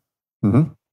measure?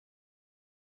 Mm-hmm.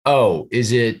 Oh,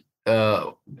 is it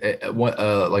it's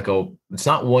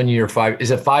not 1 year,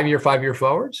 is it 5 year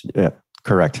forwards? Yeah,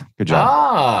 correct. Good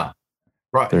job.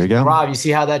 Right. There you go. Rob, you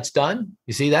see how that's done?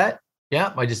 You see that?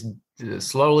 Yeah. I just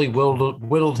slowly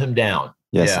whittled him down.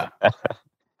 Yes. Yeah.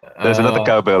 There's another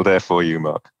cowbell there for you,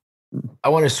 Mark. I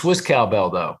want a Swiss cowbell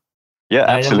though. Yeah,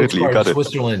 absolutely. You got it.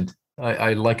 Switzerland.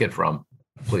 I like it from,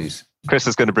 please. Chris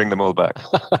is going to bring them all back.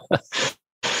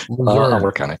 I'll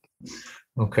work on it.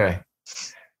 Okay.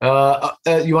 You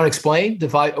want to explain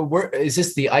where is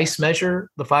this the ICE measure,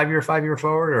 the 5 year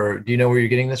forward, or do you know where you're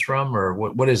getting this from, or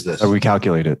what is this? We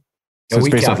calculate it. So we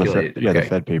it's based calculate on the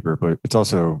Fed paper, but it's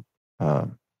also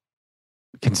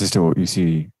consistent with what you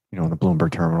see, on the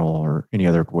Bloomberg terminal or any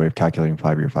other way of calculating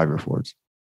 5 year forwards.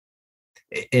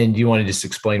 And do you want to just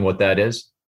explain what that is?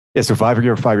 Yeah. So 5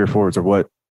 year forwards are what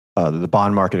the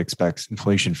bond market expects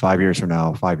inflation 5 years from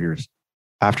now, 5 years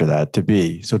after that to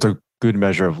be. So it's a good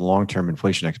measure of long-term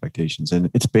inflation expectations. And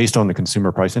it's based on the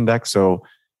consumer price index. So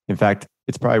in fact,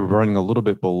 it's probably running a little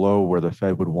bit below where the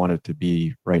Fed would want it to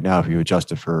be right now if you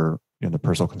adjust it for the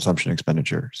personal consumption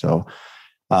expenditure. So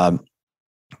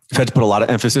Fed's put a lot of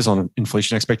emphasis on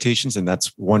inflation expectations. And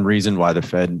that's one reason why the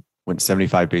Fed went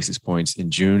 75 basis points in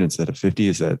June instead of 50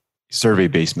 is that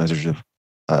survey-based measures of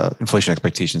inflation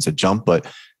expectations had jumped. But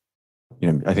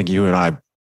I think you and I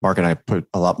Mark and I put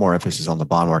a lot more emphasis on the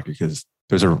bond market because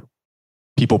those are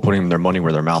people putting their money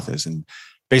where their mouth is. And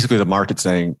basically the market's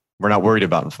saying, we're not worried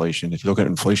about inflation. If you look at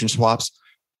inflation swaps,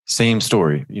 same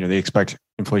story. They expect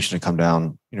inflation to come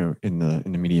down, in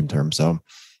the medium term. So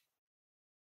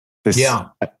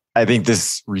I think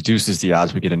this reduces the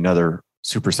odds we get another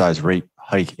supersized rate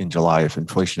hike in July if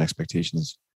inflation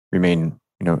expectations remain,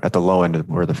 at the low end of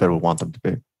where the Fed would want them to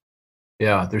be.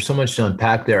 Yeah, there's so much to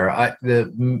unpack there.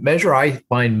 The measure I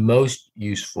find most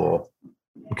useful,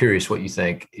 I'm curious what you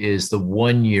think, is the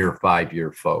 1 year, 5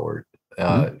 year forward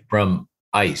from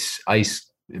ICE.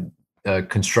 ICE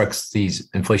constructs these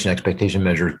inflation expectation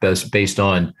measures based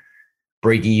on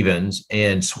break evens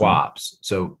and swaps.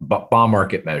 So bond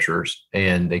market measures,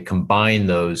 and they combine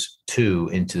those two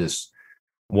into this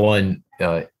one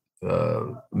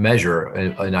measure.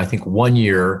 And I think 1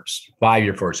 year, 5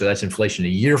 year forward. So that's inflation a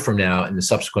year from now in the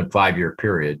subsequent 5 year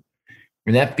period.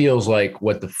 And that feels like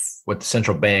what the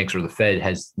central banks or the Fed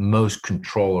has most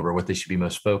control over, what they should be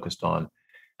most focused on.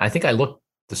 I think I did look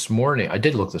this morning.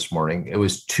 It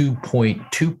was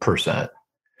 2.2%,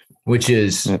 which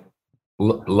is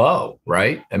low,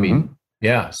 right? I mean,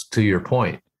 yeah, to your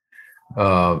point.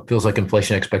 Feels like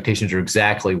inflation expectations are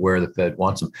exactly where the Fed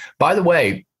wants them. By the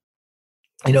way,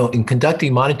 in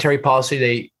conducting monetary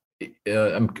policy,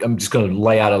 I'm just going to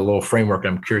lay out a little framework.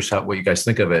 I'm curious what you guys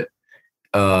think of it.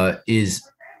 The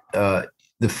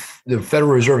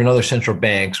Federal Reserve and other central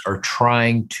banks are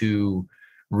trying to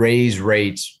raise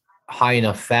rates high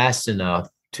enough, fast enough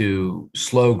to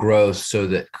slow growth so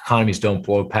that economies don't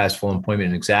blow past full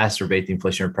employment and exacerbate the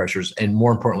inflationary pressures, and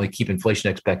more importantly, keep inflation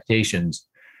expectations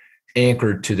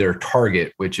anchored to their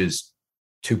target, which is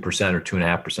 2% or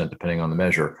 2.5%, depending on the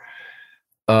measure.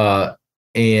 And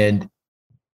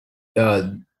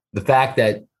the fact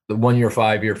that the 1 year,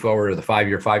 5 year forward, or the 5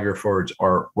 year, 5 year forwards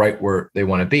are right where they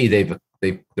want to be,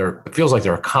 it feels like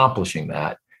they're accomplishing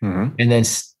that. And then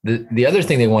the other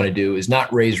thing they want to do is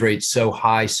not raise rates so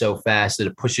high, so fast that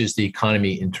it pushes the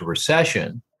economy into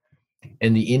recession.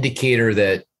 And the indicator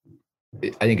that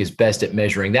I think is best at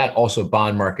measuring that, also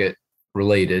bond market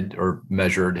related or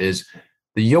measured, is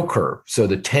the yield curve. So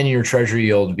the 10-year treasury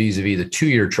yield vis-a-vis the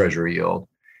 2-year treasury yield.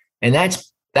 And that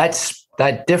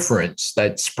difference,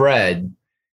 that spread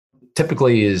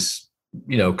typically is,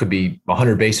 could be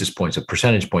 100 basis points, a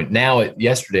percentage point. Now,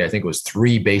 yesterday, I think it was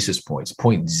 3 basis points,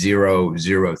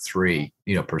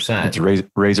 0.003, percent. It's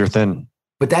razor thin.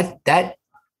 But that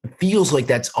feels like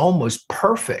that's almost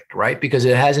perfect, right? Because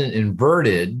it hasn't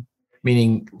inverted,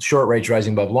 meaning short rates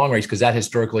rising above long rates, because that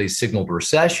historically signaled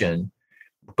recession.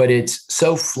 But it's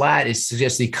so flat, it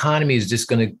suggests the economy is just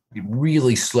going to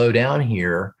really slow down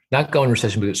here, not go in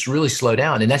recession, but it's really slow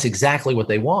down. And that's exactly what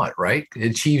they want, right?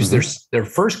 It achieves their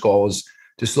first goal is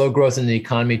to slow growth in the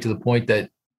economy to the point that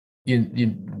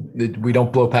that we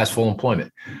don't blow past full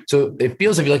employment. So it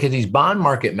feels, if you look at these bond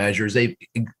market measures, and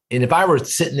if I were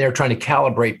sitting there trying to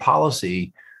calibrate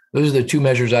policy, those are the two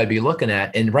measures I'd be looking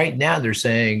at. And right now they're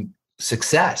saying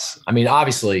success. I mean,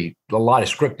 obviously a lot of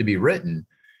script to be written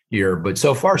here, but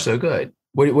so far so good.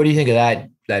 What do you think of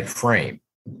that frame?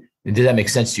 And did that make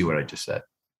sense to you, what I just said?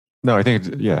 No, I think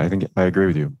I agree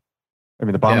with you. I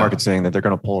mean, the bond market's saying that they're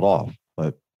going to pull it off,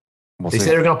 but they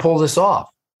say they're going to pull this off,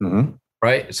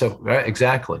 right? So, right,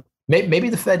 exactly. Maybe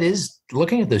the Fed is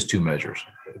looking at those two measures,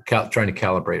 trying to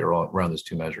calibrate around those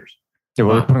two measures. Yeah,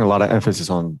 well, they're putting a lot of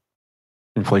emphasis on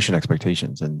inflation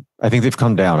expectations, and I think they've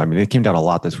come down. I mean, they came down a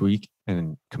lot this week,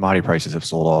 and commodity prices have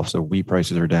sold off. So wheat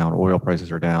prices are down, oil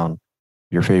prices are down.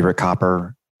 Your favorite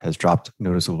copper has dropped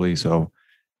noticeably. So,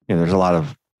 there's a lot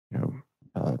of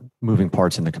moving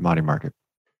parts in the commodity market.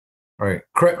 All right,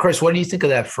 Chris, what do you think of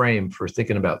that frame for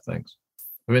thinking about things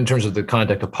in terms of the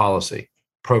conduct of policy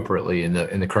appropriately in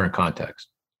the current context?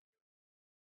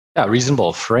 Yeah,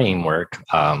 reasonable framework,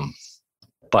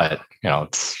 but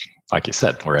it's like you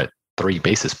said, we're at 3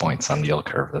 basis points on the yield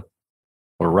curve.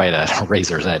 We're right at a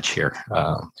razor's edge here.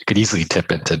 It could easily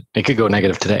tip into. It could go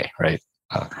negative today, right?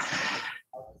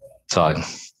 So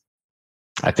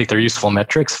I think they're useful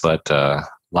metrics, but a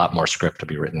lot more script to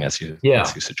be written, as you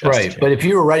suggested. Right. But if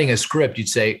you were writing a script, you'd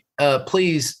say,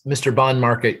 please, Mr. Bond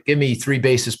Market, give me 3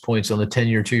 basis points on the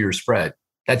 10-year, 2-year spread.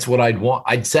 That's what I'd want.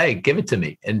 I'd say, give it to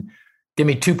me. And give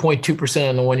me 2.2%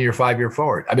 on the 1 year, 5 year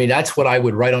forward. I mean, that's what I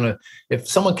would write on if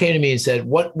someone came to me and said,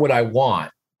 what would I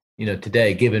want,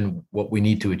 today, given what we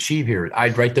need to achieve here,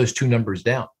 I'd write those two numbers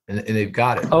down and they've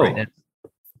got it right now.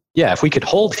 Yeah. If we could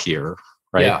hold here,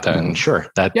 right? Yeah. Then sure,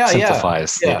 that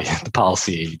simplifies the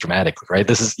policy dramatically, right?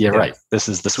 This is right. This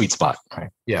is the sweet spot, right?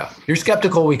 Yeah, you're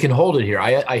skeptical we can hold it here.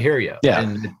 I hear you. Yeah,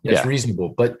 and it's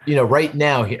reasonable. But right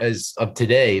now, as of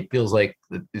today, it feels like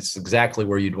it's exactly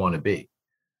where you'd want to be.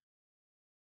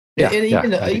 Yeah, and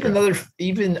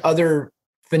even other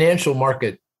financial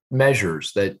market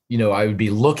measures that I would be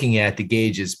looking at to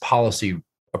gauge is policy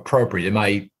appropriate. Am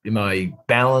I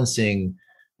balancing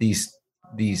these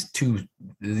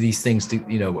things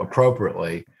to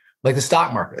appropriately? Like the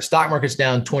stock market. The stock market's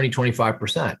down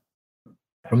 20-25%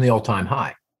 from the all-time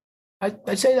high.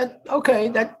 I'd say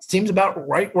that seems about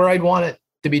right where I'd want it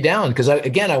to be down, because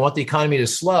I want the economy to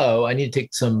slow. I need to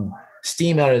take some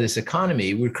steam out of this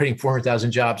economy. We're creating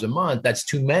 400,000 jobs a month. That's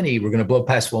too many. We're going to blow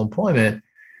past full employment.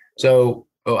 So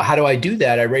how do I do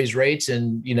that? I raise rates,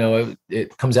 and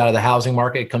it comes out of the housing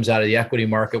market, it comes out of the equity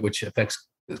market, which affects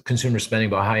consumer spending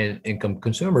by high income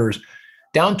consumers.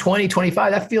 Down 20-25.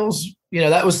 That feels,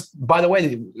 that was, by the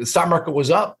way, the stock market was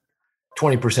up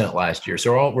 20% last year.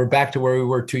 So we're back to where we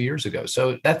were 2 years ago.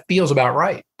 So that feels about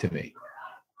right to me.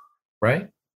 Right?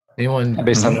 Anyone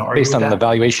based on the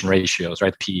valuation ratios,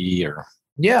 right? PE or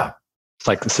it's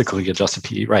like the cyclically adjusted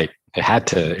PE, right?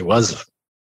 It was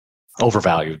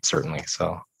overvalued, certainly.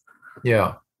 So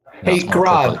hey,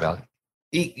 Gaurav,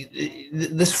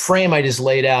 this frame I just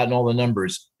laid out and all the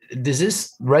numbers, does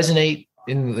this resonate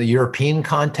in the European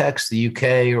context, the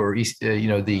UK, or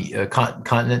the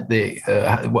continent,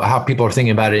 how people are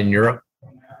thinking about it in Europe?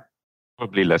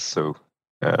 Probably less so.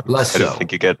 I don't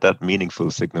think you get that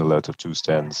meaningful signal out of two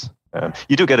stands.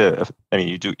 You do get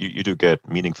you do get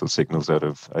meaningful signals out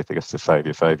of, I think it's the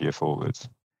 5-year forwards,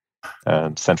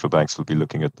 and central banks will be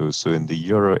looking at those. So in the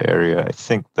euro area, I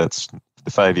think that's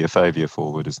the 5-year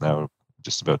forward is now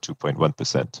just about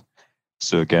 2.1%.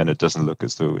 So again, it doesn't look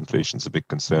as though inflation is a big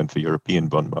concern for European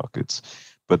bond markets.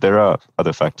 But there are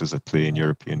other factors at play in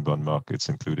European bond markets,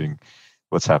 including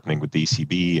what's happening with the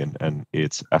ECB and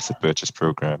its asset purchase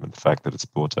program, and the fact that it's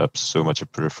bought up so much of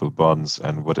peripheral bonds,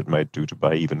 and what it might do to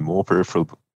buy even more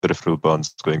peripheral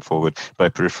bonds going forward. By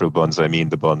peripheral bonds, I mean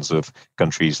the bonds of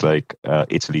countries like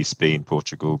Italy, Spain,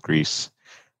 Portugal, Greece,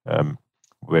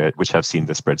 which have seen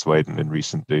the spreads widen in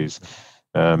recent days.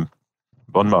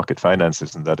 Bond market finance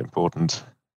isn't that important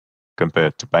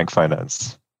compared to bank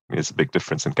finance. There's a big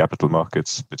difference in capital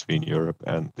markets between Europe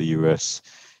and the US.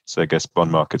 So I guess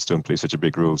bond markets don't play such a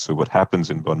big role. So what happens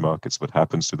in bond markets, what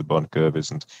happens to the bond curve,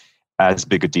 isn't as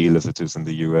big a deal as it is in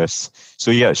the US.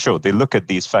 So yeah, sure, they look at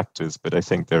these factors, but I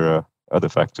think there are other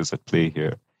factors at play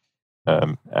here.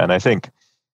 And I think,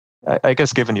 I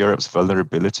guess given Europe's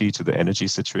vulnerability to the energy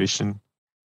situation,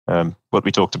 what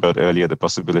we talked about earlier, the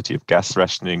possibility of gas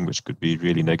rationing, which could be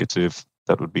really negative,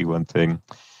 that would be one thing.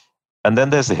 And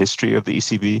then there's the history of the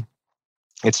ECB.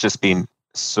 It's just been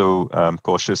so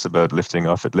cautious about lifting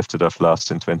off. It lifted off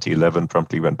last in 2011,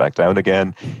 promptly went back down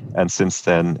again. And since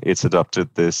then, it's adopted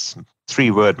this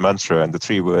 3-word mantra, and the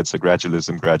 3 words are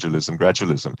gradualism, gradualism,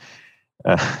 gradualism.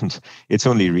 And it's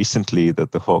only recently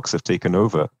that the hawks have taken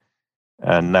over.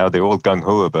 And now they're all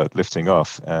gung-ho about lifting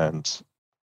off. And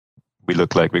we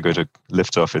look like we're going to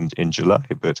lift off in July,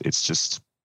 but it's just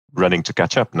running to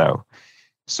catch up now.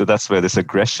 So that's where this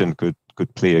aggression could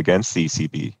play against the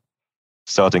ECB,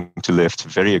 starting to lift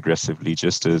very aggressively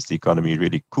just as the economy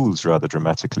really cools rather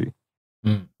dramatically.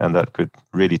 And that could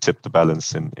really tip the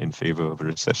balance in favor of a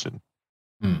recession.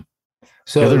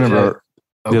 So the other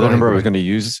number I was going to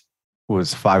use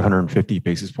was 550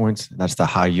 basis points. That's the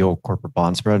high yield corporate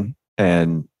bond spread.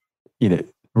 And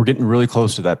we're getting really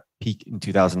close to that peak in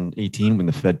 2018 when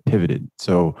the Fed pivoted.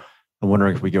 So I'm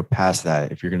wondering if we go past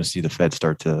that, if you're going to see the Fed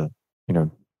start to,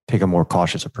 take a more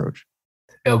cautious approach.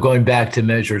 Going back to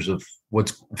measures of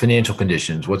what's financial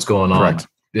conditions, what's going on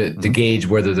to gauge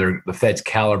whether the Fed's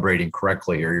calibrating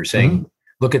correctly here. You're saying,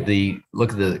 look at the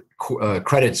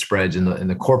credit spreads in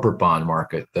the corporate bond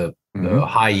market, the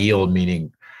high yield,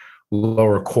 meaning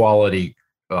lower quality,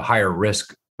 higher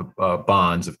risk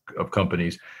bonds of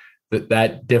companies.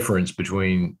 That difference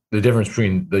between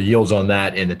the yields on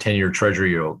that and the 10-year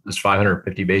Treasury yield is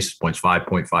 550 basis points,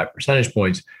 5.5 percentage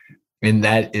points. And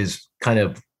that is kind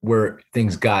of where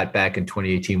things got back in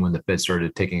 2018 when the Fed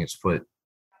started taking its foot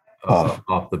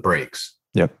off the brakes.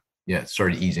 Yep. Yeah, it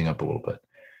started easing up a little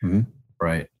bit.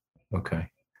 Right. Okay.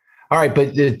 All right.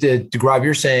 But Gaurav,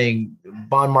 you're saying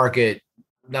bond market,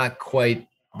 not quite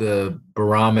the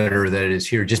barometer that it is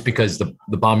here, just because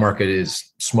the bond market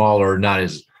is smaller, not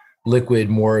as liquid,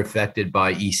 more affected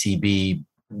by ECB,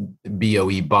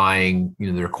 BOE buying,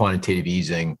 their quantitative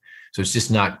easing. So it's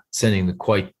just not sending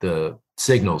quite the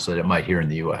signals that it might here in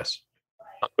the U.S.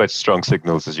 Not quite strong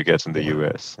signals as you get in the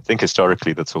US. I think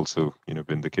historically that's also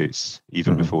been the case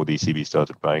even before the ECB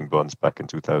started buying bonds back in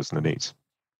 2008.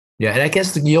 Yeah, and I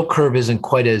guess the yield curve isn't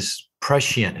quite as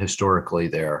prescient historically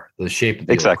there. The shape of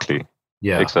the exactly.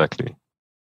 Yeah, exactly.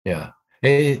 Yeah.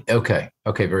 Okay.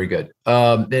 Very good.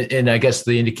 And I guess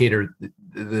the indicator,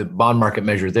 the bond market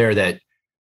measure there that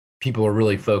people are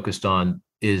really focused on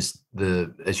is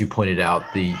as you pointed out,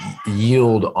 the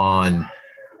yield on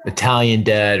Italian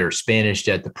debt or Spanish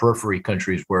debt, the periphery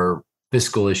countries where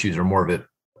fiscal issues are more of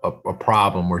a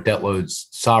problem, where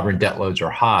sovereign debt loads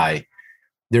are high.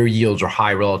 Their yields are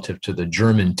high relative to the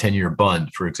German 10-year bond,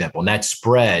 for example. And that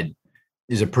spread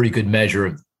is a pretty good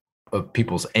measure of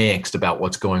people's angst about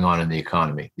what's going on in the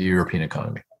economy, the European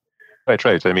economy.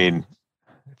 Right. I mean,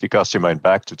 if you cast your mind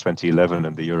back to 2011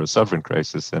 and the Euro sovereign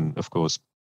crisis, and of course,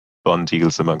 bond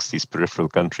yields amongst these peripheral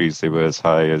countries, they were as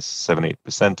high as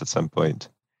 7-8% at some point.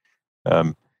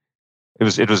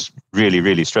 It was really,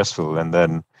 really stressful. And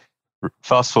then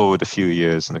fast forward a few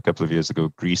years, and a couple of years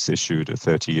ago, Greece issued a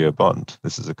 30-year bond.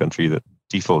 This is a country that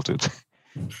defaulted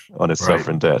on its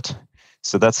sovereign debt.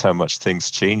 So that's how much things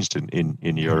changed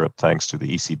in Europe, thanks to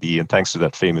the ECB and thanks to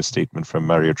that famous statement from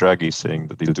Mario Draghi saying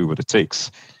that they'll do what it takes,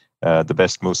 the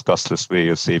best, most costless way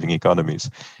of saving economies.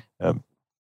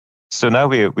 So now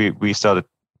we started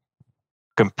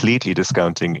completely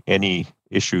discounting any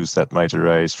issues that might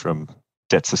arise from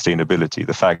debt sustainability.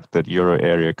 The fact that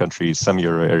some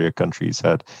euro area countries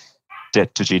had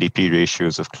debt to GDP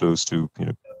ratios of close to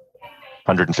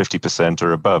 150%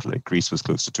 or above, like Greece was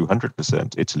close to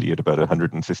 200%, Italy at about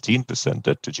 115%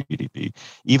 debt to GDP.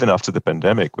 Even after the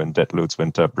pandemic, when debt loads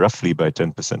went up roughly by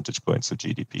 10 percentage points of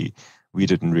GDP, we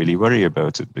didn't really worry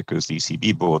about it because the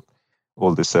ECB bought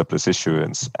all the surplus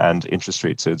issuance and interest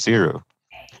rates at zero.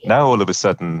 Now, all of a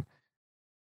sudden,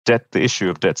 the issue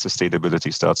of debt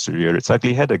sustainability starts to rear its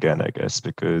ugly head again, I guess,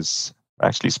 because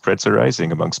actually spreads are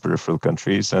rising amongst peripheral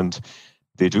countries and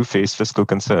they do face fiscal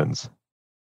concerns.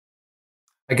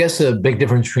 I guess the big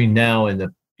difference between now and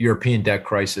the European debt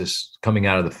crisis coming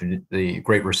out of the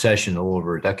Great Recession a little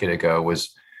over a decade ago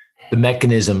was the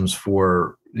mechanisms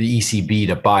for the ECB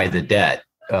to buy the debt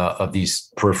of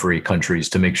these periphery countries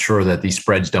to make sure that these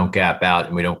spreads don't gap out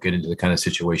and we don't get into the kind of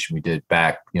situation we did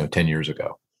back 10 years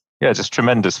ago. Yeah, just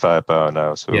tremendous firepower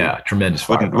now. So tremendous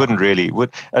firepower.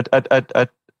 I'd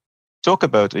talk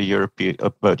about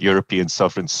European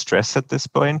sovereign stress at this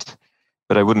point,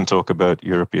 but I wouldn't talk about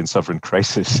European sovereign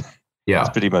crisis. Yeah, it's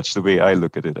pretty much the way I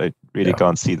look at it. I really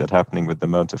can't see that happening with the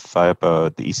amount of firepower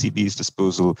at the ECB's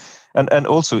disposal, and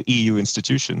also EU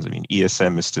institutions. I mean,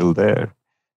 ESM is still there.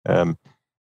 The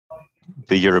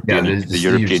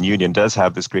European Union does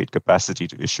have this great capacity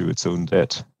to issue its own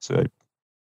debt. So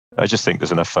I just think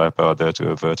there's enough firepower there to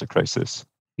avert a crisis.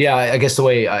 Yeah, I guess the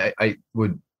way I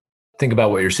would think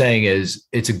about what you're saying is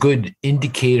it's a good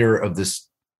indicator of this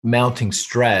mounting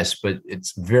stress, but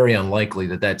it's very unlikely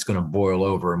that that's going to boil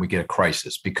over and we get a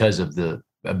crisis because of the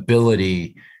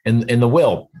ability and the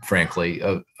will, frankly,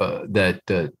 of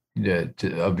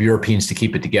of Europeans to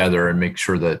keep it together and make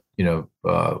sure that we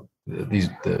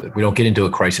don't get into a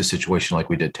crisis situation like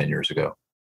we did 10 years ago.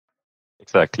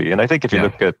 Exactly. And I think if you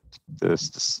look at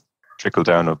this trickle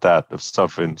down of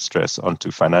sovereign stress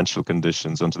onto financial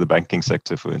conditions, onto the banking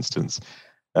sector, for instance,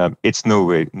 it's no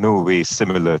way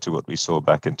similar to what we saw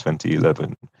back in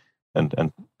 2011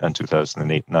 and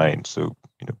 2008-9. So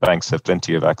banks have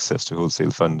plenty of access to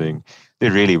wholesale funding.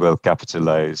 They're really well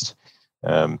capitalized.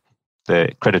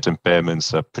 Their credit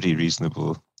impairments are pretty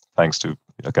reasonable thanks to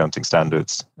accounting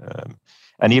standards.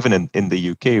 And even in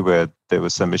the UK, where there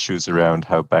were some issues around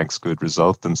how banks could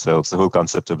resolve themselves, the whole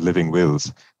concept of living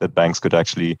wills, that banks could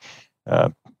actually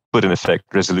put in effect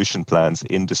resolution plans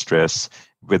in distress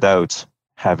without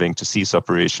having to cease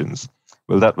operations.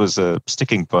 Well, that was a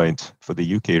sticking point for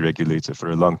the UK regulator for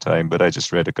a long time, but I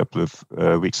just read a couple of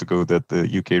weeks ago that the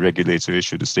UK regulator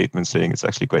issued a statement saying it's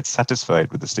actually quite satisfied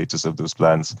with the status of those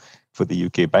plans for the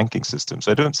UK banking system.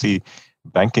 So I don't see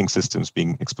banking systems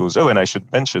being exposed. Oh, and I should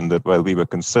mention that while we were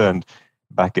concerned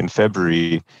back in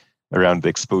February around the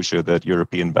exposure that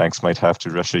European banks might have to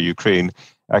Russia, Ukraine,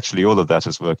 actually all of that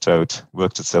has worked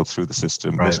itself through the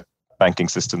system. Right. Most banking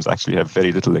systems actually have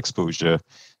very little exposure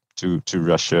to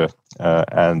Russia,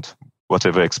 and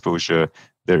whatever exposure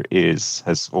there is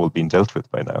has all been dealt with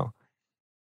by now.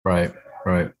 Right.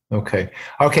 Okay.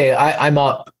 I'm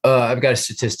up. I've got a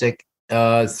statistic.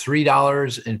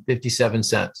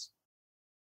 $3.57.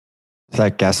 Is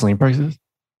that gasoline prices?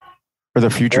 Or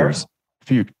the futures?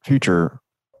 Future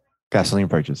gasoline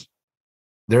prices.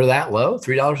 They're that low?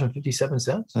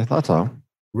 $3.57? I thought so.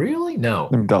 Really? No.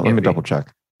 Let me double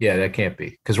check. Yeah, that can't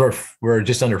be because we're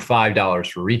just under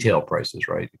 $5 for retail prices,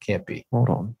 right? It can't be. Hold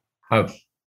on. Oh,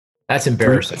 that's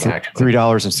embarrassing, actually.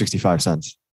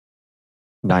 $3.65.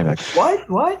 NYMEX.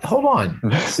 What? Hold on.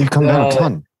 You've come down a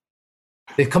ton.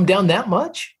 They've come down that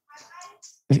much?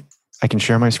 I can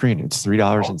share my screen. It's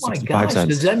 $3.65.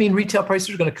 Does that mean retail prices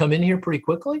are going to come in here pretty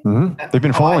quickly? Mm-hmm. They've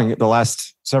been falling the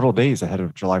last several days ahead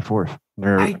of July 4th.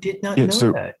 I did not know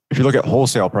that. If you look at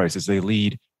wholesale prices, they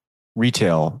lead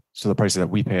retail, so the prices that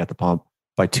we pay at the pump,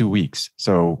 by 2 weeks.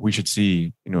 So we should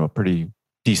see, a pretty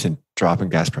decent drop in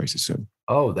gas prices soon.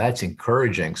 Oh, that's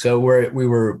encouraging. So we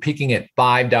were peaking at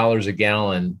 $5 a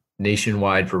gallon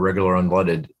nationwide for regular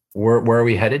unleaded. Where are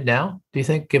we headed now, do you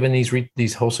think, given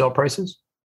these wholesale prices?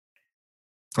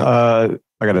 I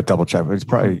got to double check, but it's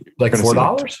probably like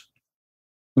 $4.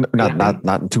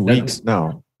 Not in 2 weeks.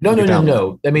 No.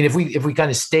 No. I mean, if we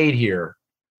kind of stayed here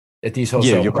at these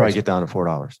wholesale, you'll probably get down to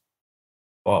 $4.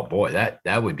 Oh boy,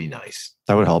 that would be nice.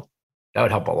 That would help. That would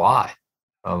help a lot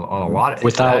on a lot of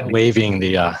without waiving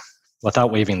the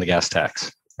gas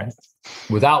tax, right?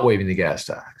 Without waiving the gas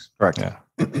tax. Correct. Yeah.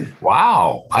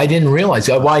 Wow, I didn't realize.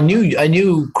 Well, I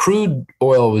knew crude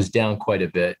oil was down quite a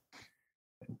bit.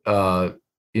 We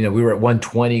were at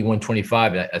 120,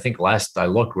 125. And I think last I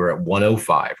looked, we were at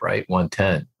 105, right?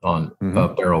 110 on a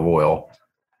barrel of oil.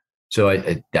 So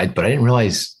but I didn't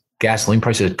realize gasoline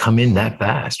prices had come in that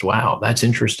fast. Wow, that's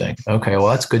interesting. Okay, well,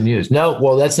 that's good news. No,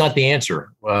 well, that's not the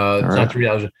answer. It's not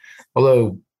 $3.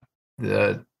 Although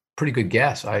pretty good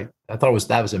guess. I thought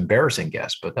that was embarrassing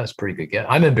guess, but that's pretty good guess.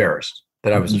 I'm embarrassed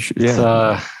that I was.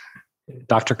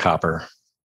 Dr. Copper.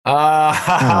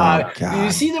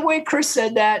 You see the way Chris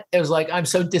said that? It was like, I'm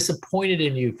so disappointed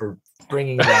in you for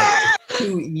bringing that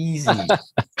too easy.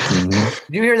 Did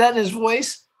you hear that in his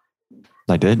voice?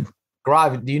 I did.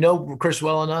 Gaurav, do you know Chris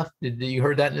well enough? Did you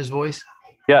heard that in his voice?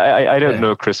 Yeah, I don't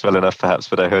know Chris well enough, perhaps,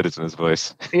 but I heard it in his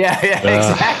voice. Yeah,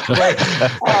 exactly.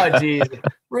 Oh, geez.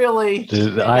 Really?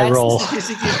 The eye roll. That's the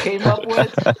statistic you came up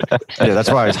with? Yeah, that's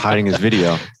why he's hiding his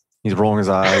video. He's rolling his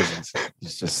eyes.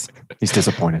 He's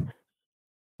disappointed.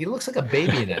 He looks like a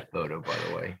baby in that photo, by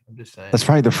the way. I'm just saying. That's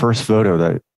probably the first photo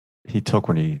that he took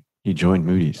when he joined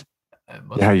Moody's.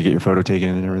 How you get your photo taken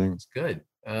and everything. It's good.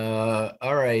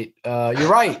 All right. You're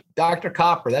right. Dr.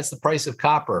 Copper. That's the price of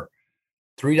copper.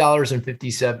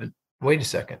 $3.57. Wait a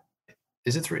second.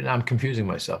 Is it $3? I'm confusing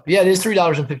myself. Yeah, it is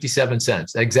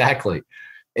 $3.57. Exactly.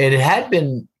 And it had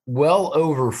been well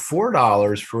over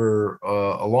 $4 for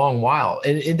a long while.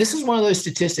 And this is one of those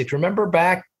statistics. Remember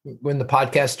back when the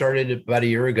podcast started about a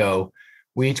year ago,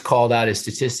 we each called out a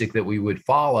statistic that we would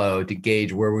follow to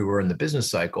gauge where we were in the business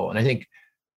cycle. And I think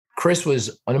Chris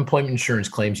was unemployment insurance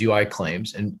claims, UI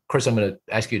claims. And Chris, I'm going to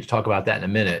ask you to talk about that in a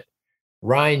minute.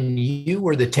 Ryan, you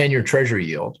were the 10-year treasury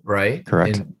yield, right?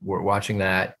 Correct. And we're watching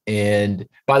that. And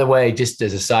by the way, just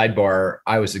as a sidebar,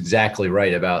 I was exactly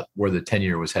right about where the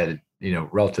 10-year was headed,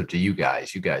 relative to you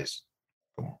guys. You guys,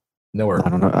 nowhere. I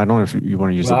don't know if you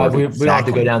want to use the word. We don't have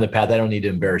to go down the path. I don't need to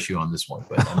embarrass you on this one,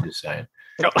 but I'm just saying.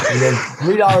 And then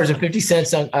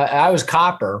 $3.50 on, I was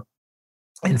copper.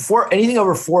 And anything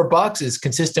over $4 is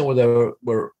consistent with a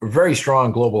very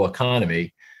strong global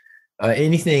economy.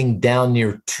 Anything down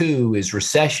near 2 is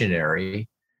recessionary,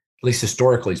 at least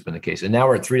historically has been the case. And now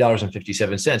we're at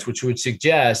 $3.57, which would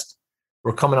suggest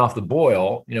we're coming off the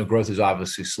boil. Growth is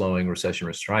obviously slowing, recession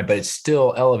risk trying, but it's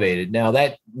still elevated. Now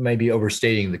that may be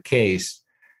overstating the case,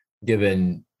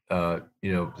 given the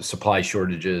supply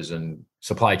shortages and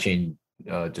supply chain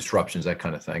disruptions, that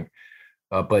kind of thing.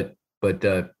 But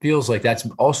feels like that's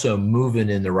also moving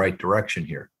in the right direction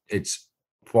here. It's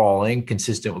falling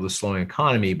consistent with a slowing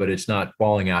economy, but it's not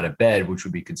falling out of bed, which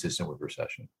would be consistent with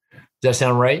recession. Does that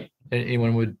sound right?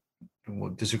 Anyone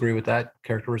would disagree with that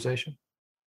characterization?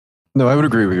 No, I would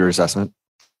agree with your assessment.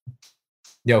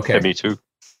 Yeah. Okay. Yeah, me too.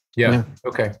 Yeah.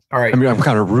 Okay. All right. I mean, I'm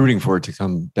kind of rooting for it to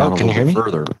come down a little bit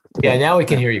further. Yeah. Now we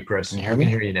can hear you, Chris. Can you hear me? I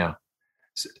can hear you now.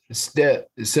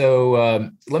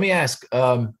 So let me ask,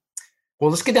 well,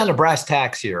 let's get down to brass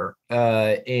tacks here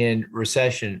and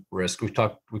recession risk. We've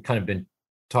kind of been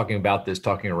talking about this,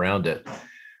 talking around it,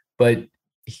 but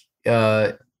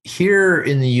here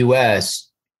in the U.S.,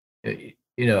 I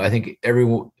think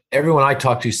everyone I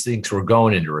talk to thinks we're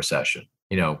going into recession.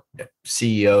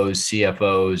 CEOs,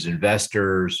 CFOs,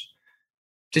 investors,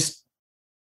 just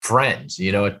friends.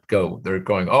 They're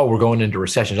going, oh, we're going into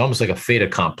recession. It's almost like a fait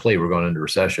accompli. We're going into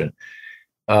recession.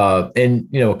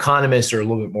 And economists are a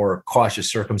little bit more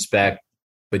cautious, circumspect,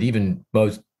 but even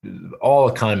all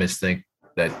economists think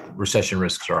that recession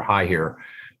risks are high here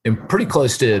and pretty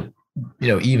close to,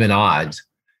 even odds.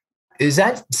 Is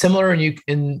that similar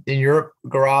in Europe,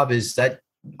 Gaurav? Is that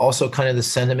also kind of the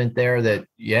sentiment there that,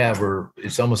 yeah,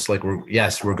 it's almost like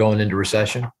we're going into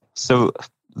recession? So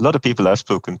a lot of people I've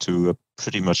spoken to are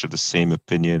pretty much of the same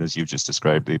opinion as you just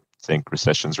described. They think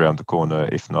recession's around the corner,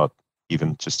 if not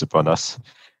even just upon us.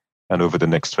 And over the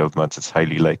next 12 months, it's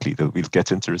highly likely that we'll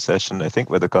get into recession. I think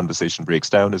where the conversation breaks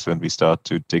down is when we start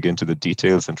to dig into the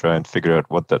details and try and figure out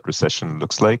what that recession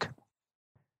looks like.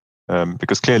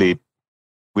 Because clearly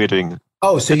we're doing...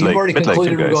 Oh, so you've already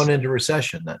concluded we're going into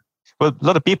recession then? Well, a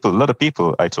lot of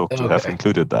people I talk to have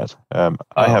concluded that.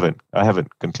 I haven't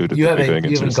concluded that we're going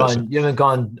into recession. You haven't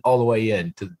gone all the way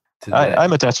in to that.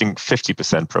 I'm attaching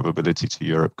 50% probability to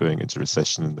Europe going into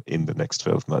recession in the next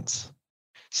 12 months.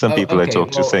 Some people I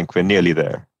talk to think we're nearly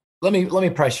there. Let me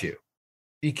press you.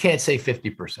 You can't say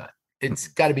 50%. It's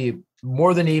got to be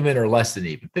more than even or less than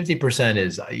even. 50%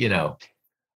 is, All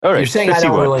right, you're saying 51. I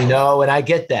don't really know, and I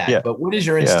get that. Yeah. But what is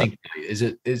your instinct?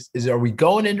 Yeah. Are we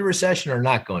going into recession or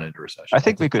not going into recession? I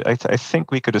think we could. I think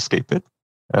we could escape it.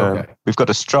 We've got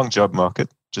a strong job market,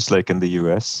 just like in the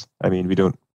US. I mean, we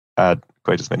don't add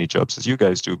quite as many jobs as you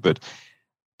guys do, but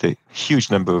the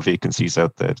huge number of vacancies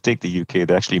out there. Take the UK,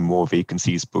 there are actually more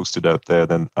vacancies posted out there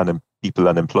than people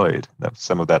unemployed. Now,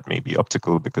 some of that may be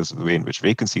optical because of the way in which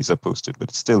vacancies are posted, but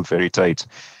it's still very tight.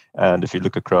 And if you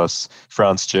look across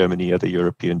France, Germany, other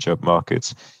European job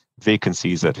markets,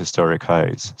 vacancies at historic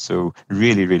highs. So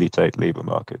really, really tight labor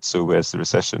market. So where's the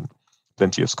recession?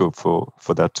 Plenty of scope for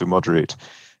that to moderate.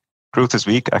 Growth is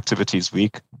weak, activity is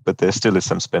weak, but there still is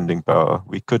some spending power.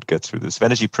 We could get through this. If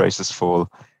energy prices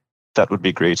fall, that would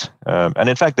be great. And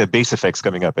in fact, there are base effects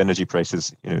coming up. Energy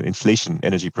prices,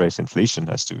 energy price inflation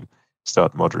has to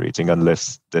start moderating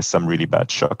unless there's some really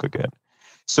bad shock again.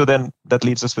 So then that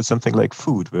leaves us with something like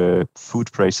food, where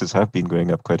food prices have been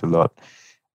going up quite a lot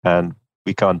and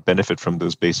we can't benefit from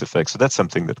those base effects. So that's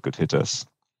something that could hit us.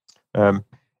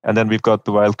 And then we've got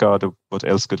the wild card of what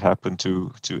else could happen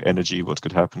to energy, what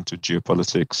could happen to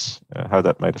geopolitics, how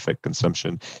that might affect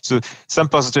consumption. So some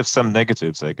positives, some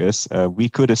negatives, I guess. We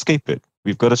could escape it.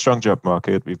 We've got a strong job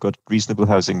market. We've got reasonable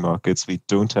housing markets. We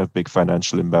don't have big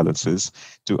financial imbalances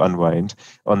to unwind.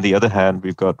 On the other hand,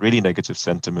 we've got really negative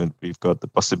sentiment. We've got the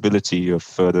possibility of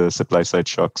further supply side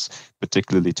shocks,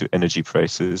 particularly to energy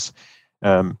prices.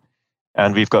 And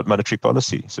we've got monetary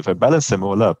policy. So if I balance them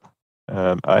all up,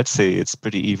 I'd say it's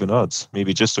pretty even odds,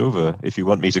 maybe just over. If you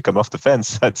want me to come off the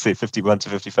fence, I'd say 51 to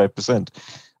 55%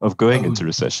 of going into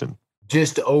recession.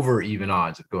 Just over even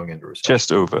odds of going into recession.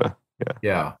 Just over,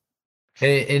 yeah.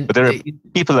 But there are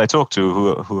people I talk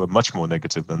to who are much more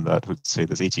negative than that, who'd say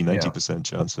there's 80, 90%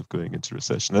 chance of going into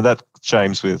recession. And that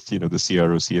chimes with, the CRO,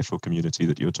 CFO community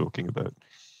that you're talking about.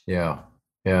 Yeah.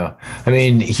 I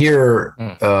mean, here,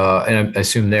 and I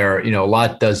assume there, a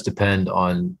lot does depend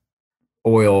on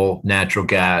oil, natural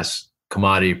gas,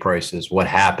 commodity prices, what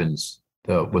happens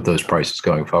with those prices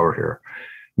going forward here.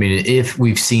 I mean, if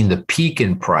we've seen the peak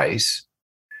in price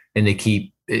and they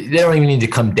don't even need to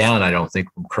come down, I don't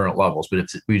think, from current levels, but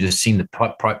if we've just seen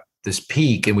this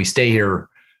peak and we stay here,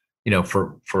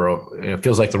 it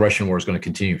feels like the Russian war is going to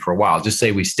continue for a while. Just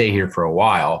say we stay here for a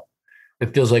while,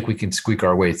 it feels like we can squeak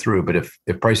our way through. But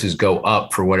if prices go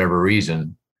up for whatever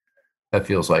reason, that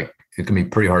feels like it can be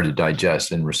pretty hard to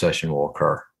digest and recession will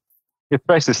occur.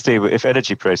 If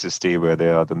energy prices stay where they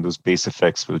are, then those base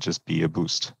effects will just be a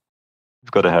boost.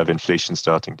 We've got to have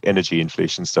energy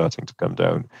inflation starting to come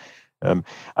down.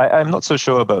 I'm not so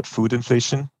sure about food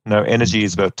inflation. Now, energy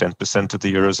is about 10% of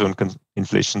the Eurozone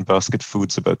inflation basket.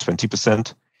 Food's about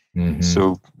 20%. Mm-hmm.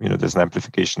 So, there's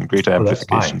an greater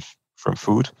amplification from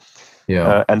food.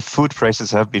 Yeah. And food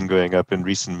prices have been going up in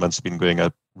recent months, been going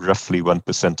up roughly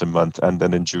 1% a month. And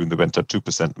then in June, they went up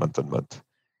 2% month on month.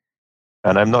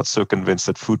 And I'm not so convinced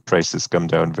that food prices come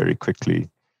down very quickly.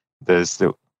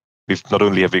 Not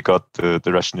only have we got the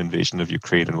Russian invasion of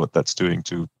Ukraine and what that's doing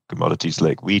to commodities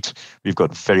like wheat, we've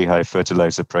got very high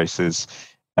fertilizer prices.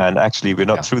 And actually, we're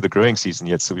not through the growing season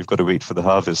yet. So we've got to wait for the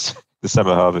harvest, the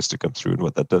summer harvest to come through and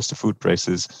what that does to food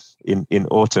prices in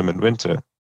autumn and winter.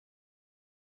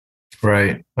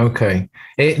 Right. Okay.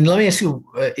 And let me ask you,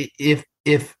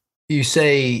 if you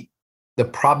say the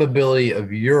probability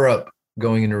of Europe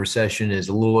going into recession is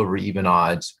a little over even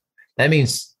odds, that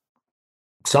means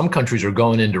some countries are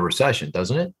going into recession,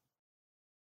 doesn't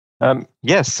it?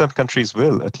 Yes, some countries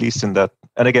will, at least in that.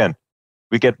 And again,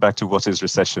 we get back to what is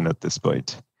recession at this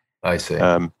point. I see.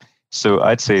 So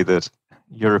I'd say that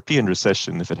European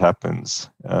recession, if it happens,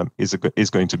 is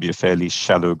going to be a fairly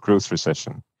shallow growth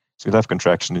recession. So you'll have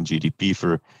contraction in GDP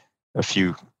for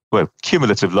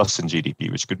cumulative loss in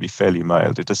GDP, which could be fairly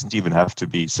mild. It doesn't even have to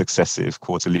be successive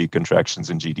quarterly contractions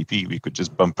in GDP. We could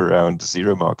just bump around the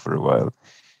zero mark for a while.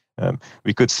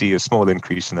 We could see a small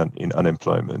increase in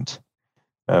unemployment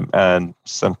and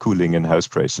some cooling in house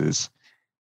prices,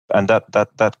 and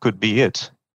that could be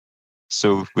it.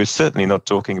 So we're certainly not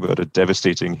talking about a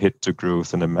devastating hit to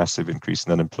growth and a massive increase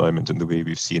in unemployment in the way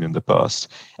we've seen in the past.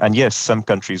 And yes, some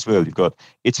countries will. You've got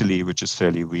Italy, which is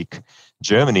fairly weak.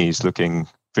 Germany is looking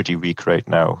pretty weak right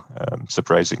now,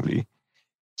 surprisingly.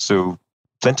 So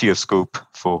plenty of scope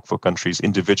for countries,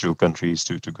 individual countries,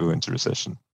 to go into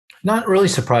recession. Not really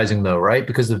surprising though, right?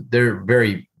 Because they're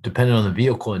very dependent on the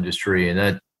vehicle industry, and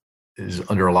that is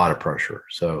under a lot of pressure.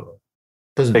 So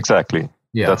doesn't exactly.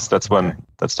 Yeah, that's one. Okay.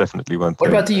 That's definitely one thing. What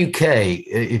about the UK?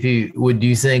 Do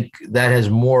you think that has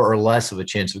more or less of a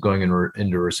chance of going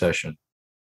into recession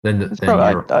than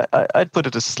Europe? I'd put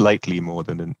it as slightly more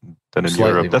than in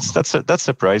Europe. That's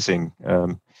surprising.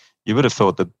 You would have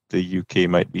thought that the UK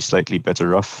might be slightly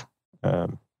better off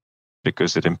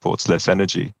because it imports less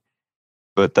energy,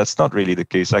 but that's not really the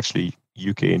case. Actually,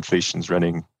 UK inflation is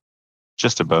running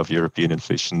just above European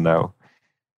inflation now.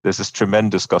 There's this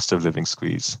tremendous cost of living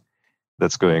squeeze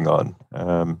that's going on.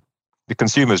 The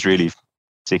consumer is really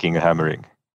taking a hammering.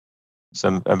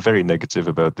 So I'm very negative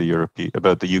about the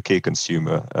UK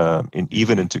consumer,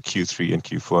 even into Q3 and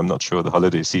Q4. I'm not sure the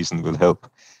holiday season will help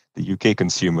the UK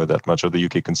consumer that much, or the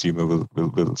UK consumer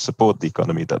will support the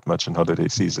economy that much in holiday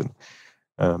season.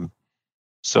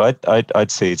 So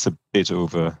I'd say it's a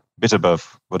bit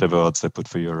above whatever odds I put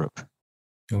for Europe.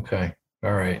 Okay,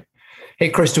 all right. Hey,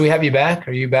 Chris, do we have you back?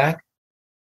 Are you back?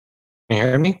 Can you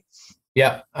hear me?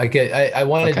 Yeah, I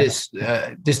wanted this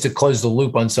just to close the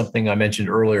loop on something I mentioned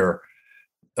earlier.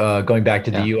 Going back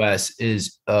to the U.S.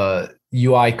 is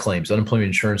UI claims, unemployment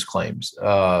insurance claims.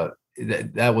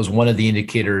 That was one of the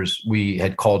indicators we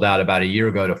had called out about a year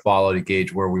ago to follow to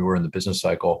gauge where we were in the business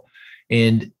cycle.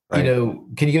 And can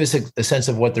you give us a sense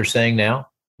of what they're saying now,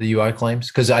 the UI claims?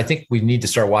 Because I think we need to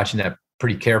start watching that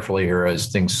pretty carefully here as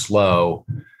things slow.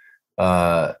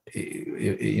 That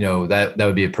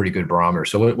would be a pretty good barometer.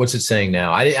 So what's it saying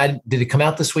now? Did it come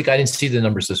out this week? I didn't see the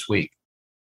numbers this week.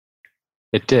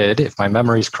 It did. If my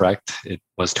memory is correct, it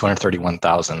was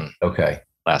 231,000. Okay.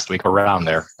 Last week, around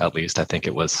there, at least. I think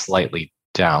it was slightly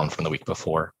down from the week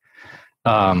before.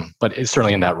 But it's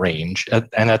certainly in that range.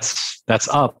 And that's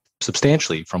up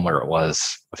substantially from where it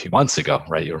was a few months ago,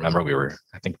 right? You remember we were,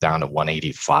 I think, down to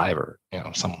 185 or,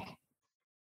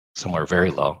 somewhere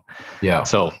very low. Yeah.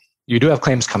 So you do have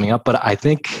claims coming up, but I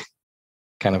think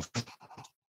kind of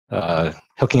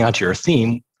hooking onto your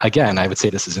theme, again, I would say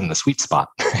this is in the sweet spot,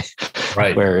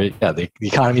 right? Where the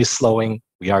economy is slowing.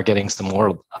 We are getting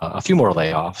a few more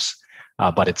layoffs,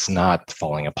 but it's not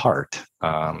falling apart.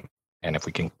 And if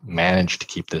we can manage to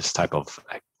keep this type of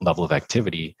level of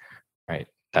activity, right,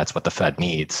 that's what the Fed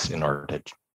needs in order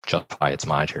to justify its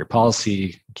monetary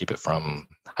policy, keep it from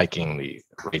hiking the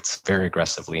rates very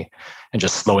aggressively, and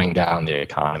just slowing down the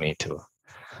economy to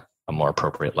a more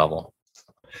appropriate level.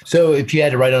 So if you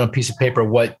had to write on a piece of paper,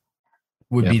 what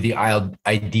would be the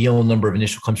ideal number of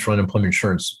initial claims for unemployment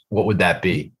insurance? What would that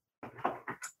be?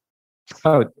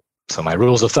 Oh, so my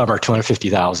rules of thumb are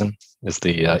 250,000 is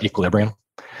the equilibrium.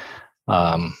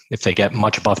 If they get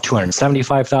much above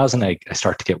 275,000, I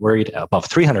start to get worried. Above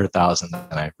 300,000, then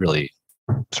I really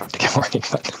start to get worried.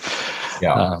 But,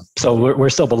 so we're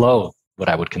still below what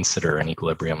I would consider an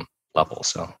equilibrium level.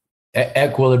 So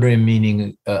equilibrium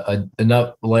meaning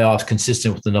enough layoffs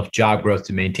consistent with enough job growth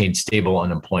to maintain stable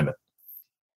unemployment.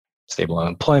 Stable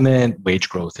unemployment, wage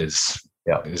growth is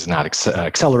not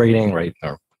accelerating, right?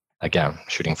 Or again,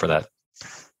 shooting for that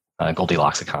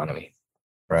Goldilocks economy.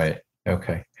 Right.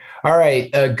 Okay. All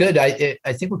right. Good. I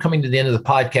think we're coming to the end of the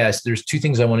podcast. There's two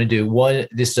things I want to do. One,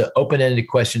 just an open-ended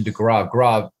question to Gaurav.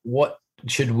 Gaurav, what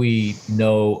should we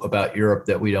know about Europe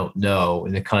that we don't know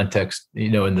in the context,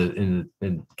 in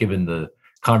given the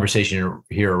conversation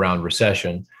here around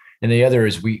recession? And the other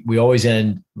is we always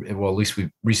end, well, at least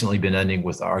we've recently been ending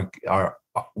with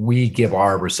we give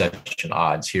our recession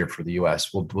odds here for the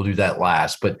U.S. We'll do that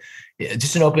last, but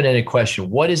just an open-ended question.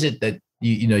 What is it that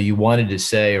you wanted to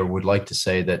say or would like to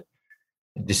say that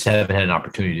just haven't had an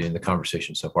opportunity in the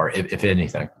conversation so far, if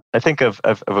anything? I think I've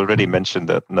already mentioned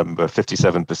that number,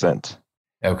 57%.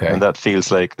 Okay. And that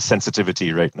feels like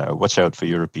sensitivity right now. Watch out for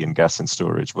European gas and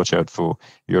storage. Watch out for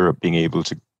Europe being able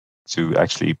to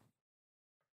actually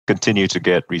continue to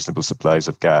get reasonable supplies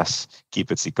of gas,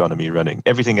 keep its economy running.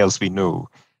 Everything else we know,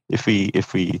 if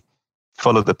we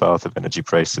follow the path of energy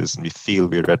prices and we feel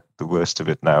we're at the worst of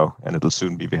it now and it'll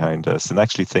soon be behind us, and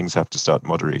actually things have to start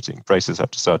moderating. Prices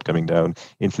have to start coming down.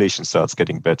 Inflation starts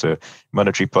getting better.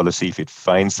 Monetary policy, if it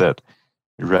finds that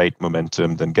right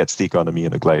momentum, then gets the economy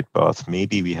in a glide path.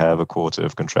 Maybe we have a quarter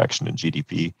of contraction in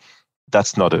GDP.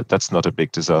 that's not a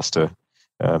big disaster.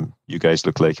 You guys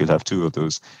look like you'll have 2 of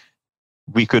those.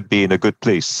 We could be in a good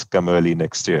place come early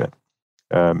next year.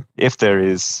 If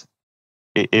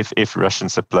Russian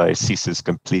supply ceases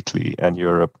completely and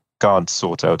Europe can't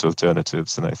sort out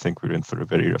alternatives, then I think we're in for a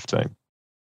very rough time.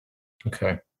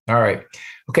 Okay. All right.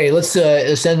 Okay. Let's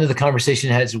end the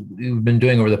conversation as we've been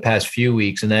doing over the past few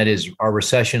weeks, and that is our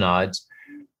recession odds.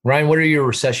 Ryan, what are your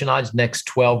recession odds next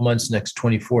 12 months, next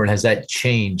 24? And has that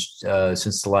changed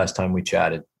since the last time we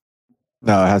chatted?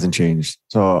 No, it hasn't changed.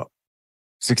 So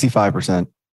 65%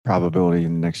 probability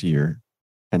in the next year.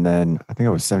 And then I think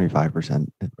it was 75%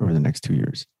 over the next 2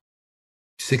 years.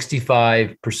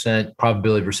 65%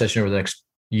 probability of recession over the next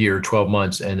year, 12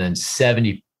 months, and then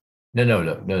 70.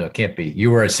 No, can't be.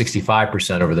 You were at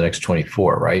 65% over the next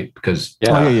 24, right? Because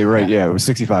yeah, right. Yeah, it was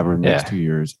 65 over the next 2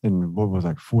 years. And what was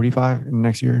 45 in the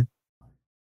next year?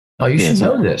 Oh, you should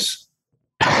know this.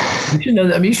 You should know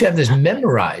that. I mean, you should have this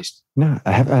memorized. No,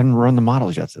 I haven't run the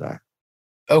models yet today.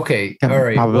 Okay. All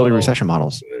right. Probability recession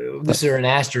models. This is an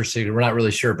asterisk. We're not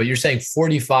really sure, but you're saying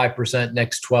 45%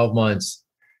 next 12 months,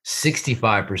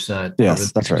 65%.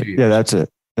 Yes, that's right. Yeah, that's it.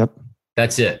 Yep.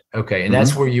 That's it. Okay. And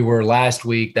that's where you were last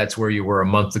week. That's where you were a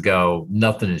month ago.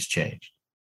 Nothing has changed.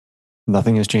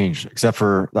 Nothing has changed except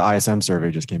for the ISM survey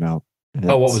just came out.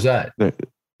 Oh, what was that?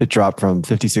 It dropped from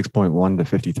 56.1 to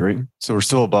 53. So we're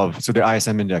still above. So the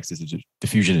ISM index is a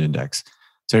diffusion index.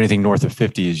 So anything north of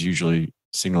 50 is usually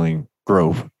signaling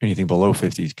growth. Anything below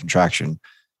 50 is contraction.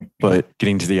 But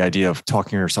getting to the idea of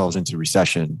talking ourselves into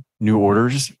recession, new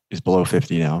orders is below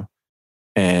 50 now,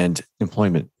 and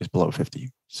employment is below 50.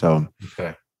 So,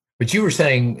 okay. But you were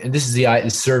saying, and this is the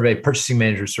survey, Purchasing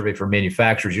Manager Survey for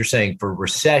manufacturers. You're saying for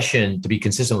recession to be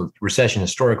consistent with recession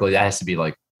historically, that has to be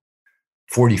like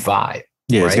 45.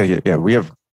 Yeah, right? we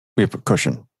have a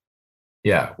cushion.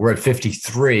 Yeah, we're at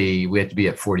 53. We have to be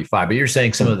at 45. But you're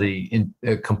saying some of the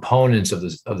components of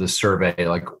the survey,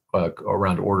 like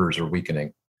around orders, are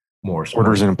weakening more.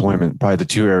 Orders and employment, probably the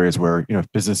 2 areas where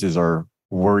if businesses are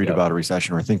worried about a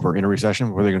recession or think we're in a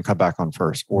recession, where they're going to cut back on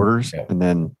first? Orders and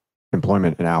then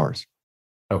employment and hours.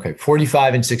 Okay,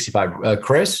 45 and 65.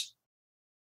 Chris?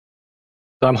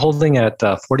 So I'm holding at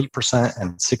 40%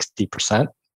 and 60%,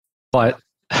 but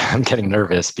I'm getting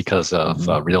nervous because of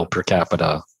real per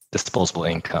capita disposable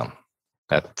income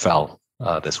that fell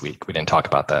this week. We didn't talk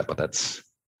about that, but that's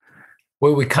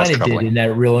what we kind of did in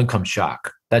that real income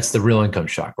shock. That's the real income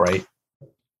shock, right?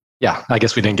 Yeah, I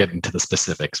guess we didn't get into the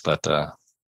specifics, but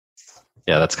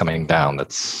that's coming down.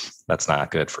 That's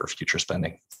not good for future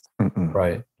spending.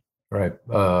 Right.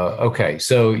 Okay,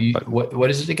 so what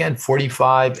is it again?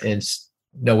 45 and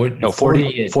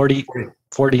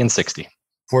 40 and 60.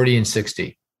 40 and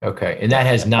 60. Okay, and that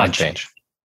has not changed.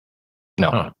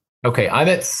 No. Huh. Okay, I'm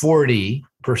at 40%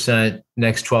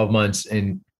 next 12 months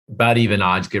and about even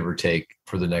odds, give or take,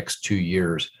 for the next 2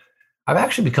 years. I've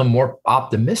actually become more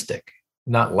optimistic,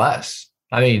 not less.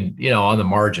 I mean, on the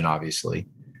margin, obviously.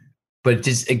 But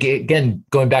just again,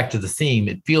 going back to the theme,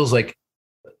 it feels like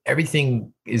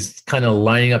everything is kind of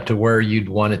lining up to where you'd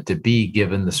want it to be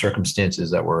given the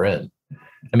circumstances that we're in.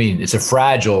 I mean, it's a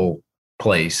fragile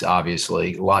place,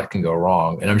 obviously. A lot can go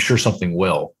wrong, and I'm sure something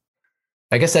will.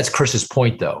 I guess that's Chris's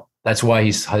point, though. That's why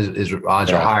his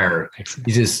odds are higher.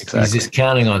 He's just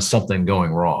counting on something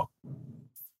going wrong.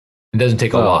 It doesn't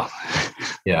take a lot.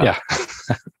 Yeah.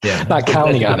 Not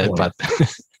counting on it, but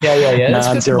yeah. That's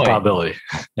non-zero probability.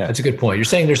 Yeah. That's a good point. You're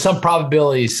saying there's some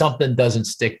probability something doesn't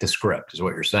stick to script, is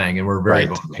what you're saying, and we're very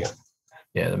vulnerable.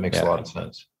 Yeah, that makes a lot of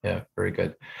sense. Yeah, very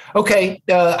good. Okay,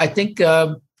 I think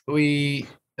we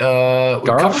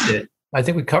covered it. I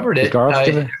think we covered it.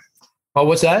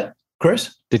 What's that,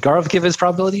 Chris? Did Gaurav give his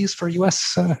probabilities for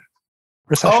U.S.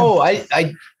 recession? Oh, I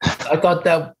thought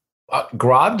that.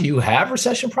 Gaurav, do you have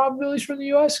recession probabilities for the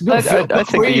U.S.? I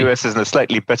think the U.S. is in a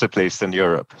slightly better place than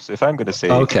Europe. So if I'm going to say,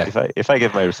 if I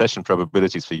give my recession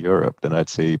probabilities for Europe, then I'd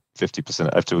say 50%.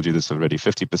 I've told you this already,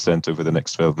 50% over the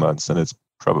next 12 months, and it's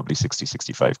probably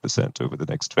 65% over the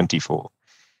next 24.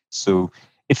 So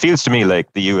it feels to me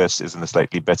like the U.S. is in a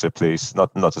slightly better place,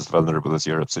 not as vulnerable as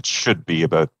Europe. So it should be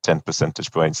about 10 percentage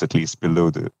points at least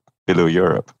below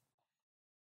Europe.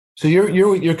 So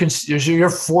you're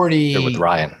 40 with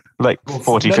Ryan. Like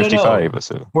 40, 55 or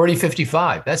so. 40,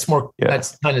 55. That's more,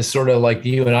 that's kind of sort of like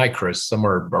you and I, Chris,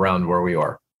 somewhere around where we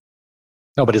are.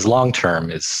 No, but his long term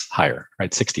is higher,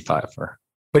 right? 65.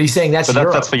 But he's saying that's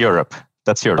Europe. That's for Europe.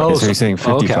 That's Europe. Oh, so he's saying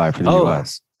 55 for the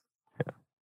US. Yeah.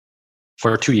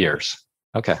 For 2 years.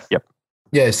 Okay. Yep.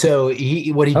 Yeah. So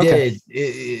what he did,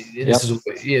 this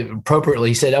is appropriately,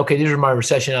 he said, okay, these are my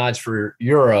recession odds for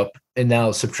Europe, and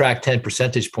now subtract 10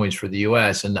 percentage points for the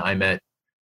US, and I'm at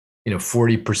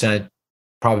 40%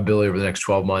 probability over the next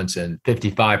 12 months and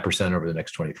 55% over the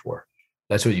next 24.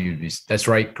 That's what that's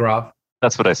right, Gaurav?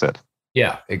 That's what I said.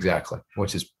 Yeah, exactly.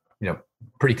 Which is,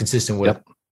 pretty consistent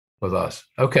with us.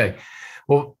 Okay.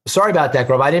 Well, sorry about that,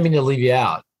 Gaurav. I didn't mean to leave you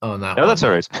out on that. No, that's all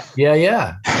right.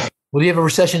 Yeah. Will you have a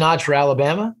recession odds for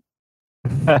Alabama?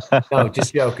 No,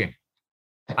 just joking.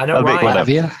 I know Ryan.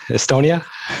 Latvia, Estonia.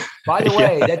 By the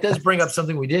way, that does bring up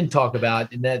something we didn't talk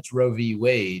about, and that's Roe v.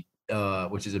 Wade,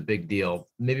 which is a big deal.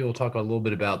 Maybe we'll talk a little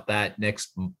bit about that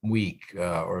next week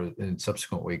or in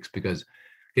subsequent weeks, because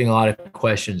getting a lot of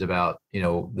questions about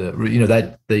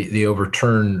the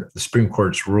overturn the Supreme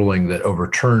Court's ruling that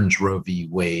overturns Roe v.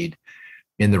 Wade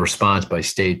in the response by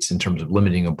states in terms of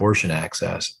limiting abortion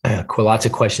access. Lots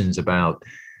of questions about,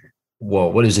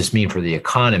 well, what does this mean for the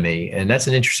economy? And that's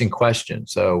an interesting question.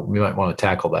 So we might want to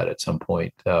tackle that at some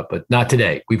point, but not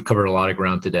today. We've covered a lot of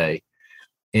ground today.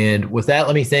 And with that,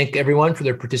 let me thank everyone for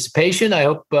their participation. I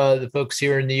hope the folks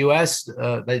here in the U.S.,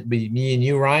 that'd be me and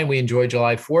you, Ryan, we enjoy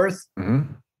July 4th.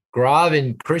 Mm-hmm. Gaurav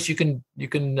and Chris, you can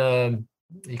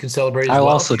celebrate as well. I will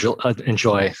also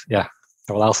enjoy. Yeah,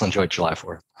 I will also enjoy July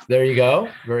 4th. There you go.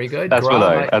 Very good. As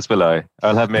will I.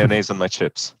 I'll have mayonnaise on my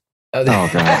chips. Oh, God.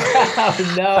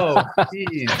 Oh, no.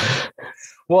 Jeez.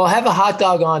 Well, have a hot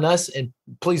dog on us and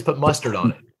please put mustard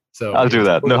on it. So I'll do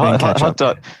that. No, hot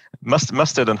dog,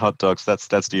 mustard and hot dogs. That's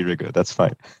de rigueur. That's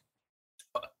fine.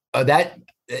 Have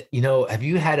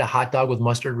you had a hot dog with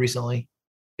mustard recently?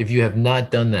 If you have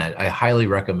not done that, I highly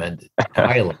recommend it.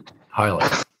 Highly.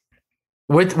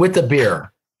 With the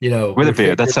beer, With a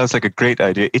beer. That sounds like a great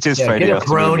idea. It is Friday get a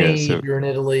afternoon. Peroni if you're in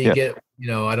Italy. Yeah. Get,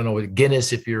 I don't know, with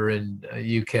Guinness if you're in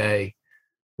UK.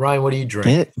 Ryan, what do you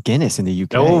drink? Guinness in the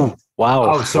UK. Oh,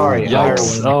 wow. Oh, sorry.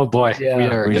 Yikes. Oh, boy.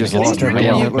 Yeah. We just lost our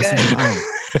mail.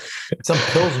 Some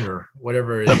Pilsner,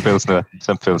 whatever it is.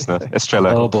 Some Pilsner.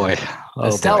 Estrella. Oh, boy.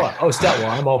 Stella. Oh, Stella.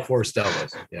 I'm all for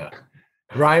Stellas. Yeah.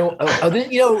 Ryan,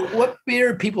 what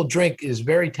beer people drink is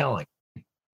very telling,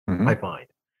 I find.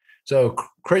 So,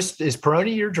 Chris, is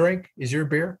Peroni your drink? Is your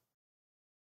beer?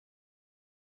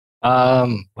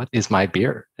 What is my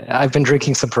beer? I've been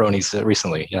drinking some Peronis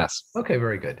recently. Yes. Okay,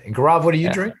 very good. And Gaurav, what do you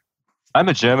drink? I'm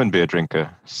a German beer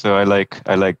drinker, so I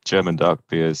like German dark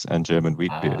beers and German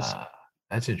wheat beers.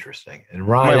 That's interesting. And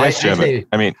Ryan, my wife's German.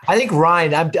 I think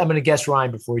Ryan. I'm going to guess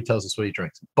Ryan before he tells us what he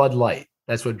drinks. Bud Light.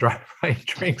 That's what Ryan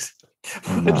drinks.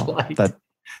 No,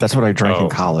 that's what I drank in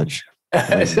college.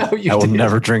 I will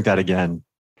never drink that again.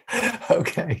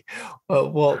 Okay.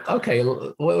 Okay.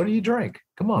 What do you drink?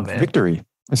 Come on, man. Victory.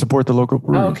 I support the local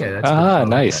brewery. Oh, okay. That's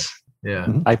nice. Okay. Yeah.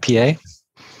 IPA?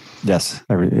 Yes.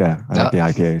 I like the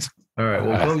IPAs. All right.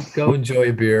 Well, go enjoy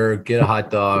a beer, get a hot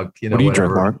dog. What do you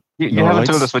drink, Mark? You haven't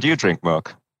told us what you drink,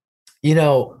 Mark.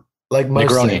 Like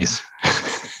most Negronis.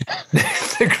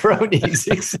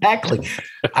 Negronis, exactly.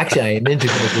 Actually, I am into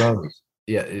Negronis.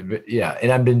 Yeah.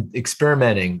 And I've been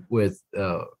experimenting with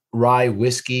rye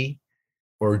whiskey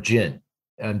or gin.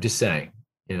 I'm just saying,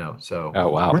 so. Oh,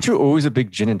 wow. Weren't you always a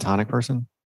big gin and tonic person?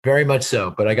 Very much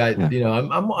so. But I got,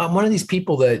 I'm one of these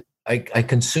people that I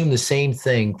consume the same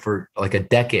thing for like a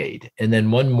decade. And then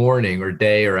one morning or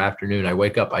day or afternoon, I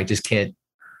wake up, I just can't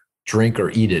drink or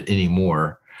eat it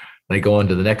anymore. And I go on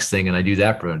to the next thing and I do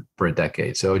that for a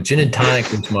decade. So gin and tonic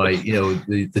was my,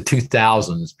 the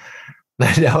 2000s.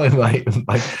 Now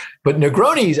but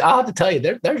Negronis, I'll have to tell you,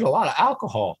 there's a lot of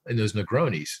alcohol in those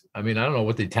Negronis. I mean, I don't know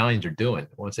what the Italians are doing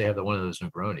once they have one of those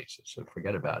Negronis. So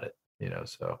forget about it,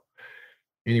 so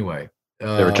anyway.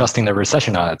 They're adjusting their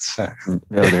recession odds.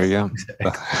 There you go.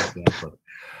 Exactly.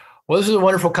 Well, this is a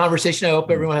wonderful conversation. I hope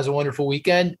everyone has a wonderful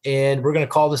weekend, and we're going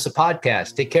to call this a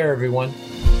podcast. Take care, everyone.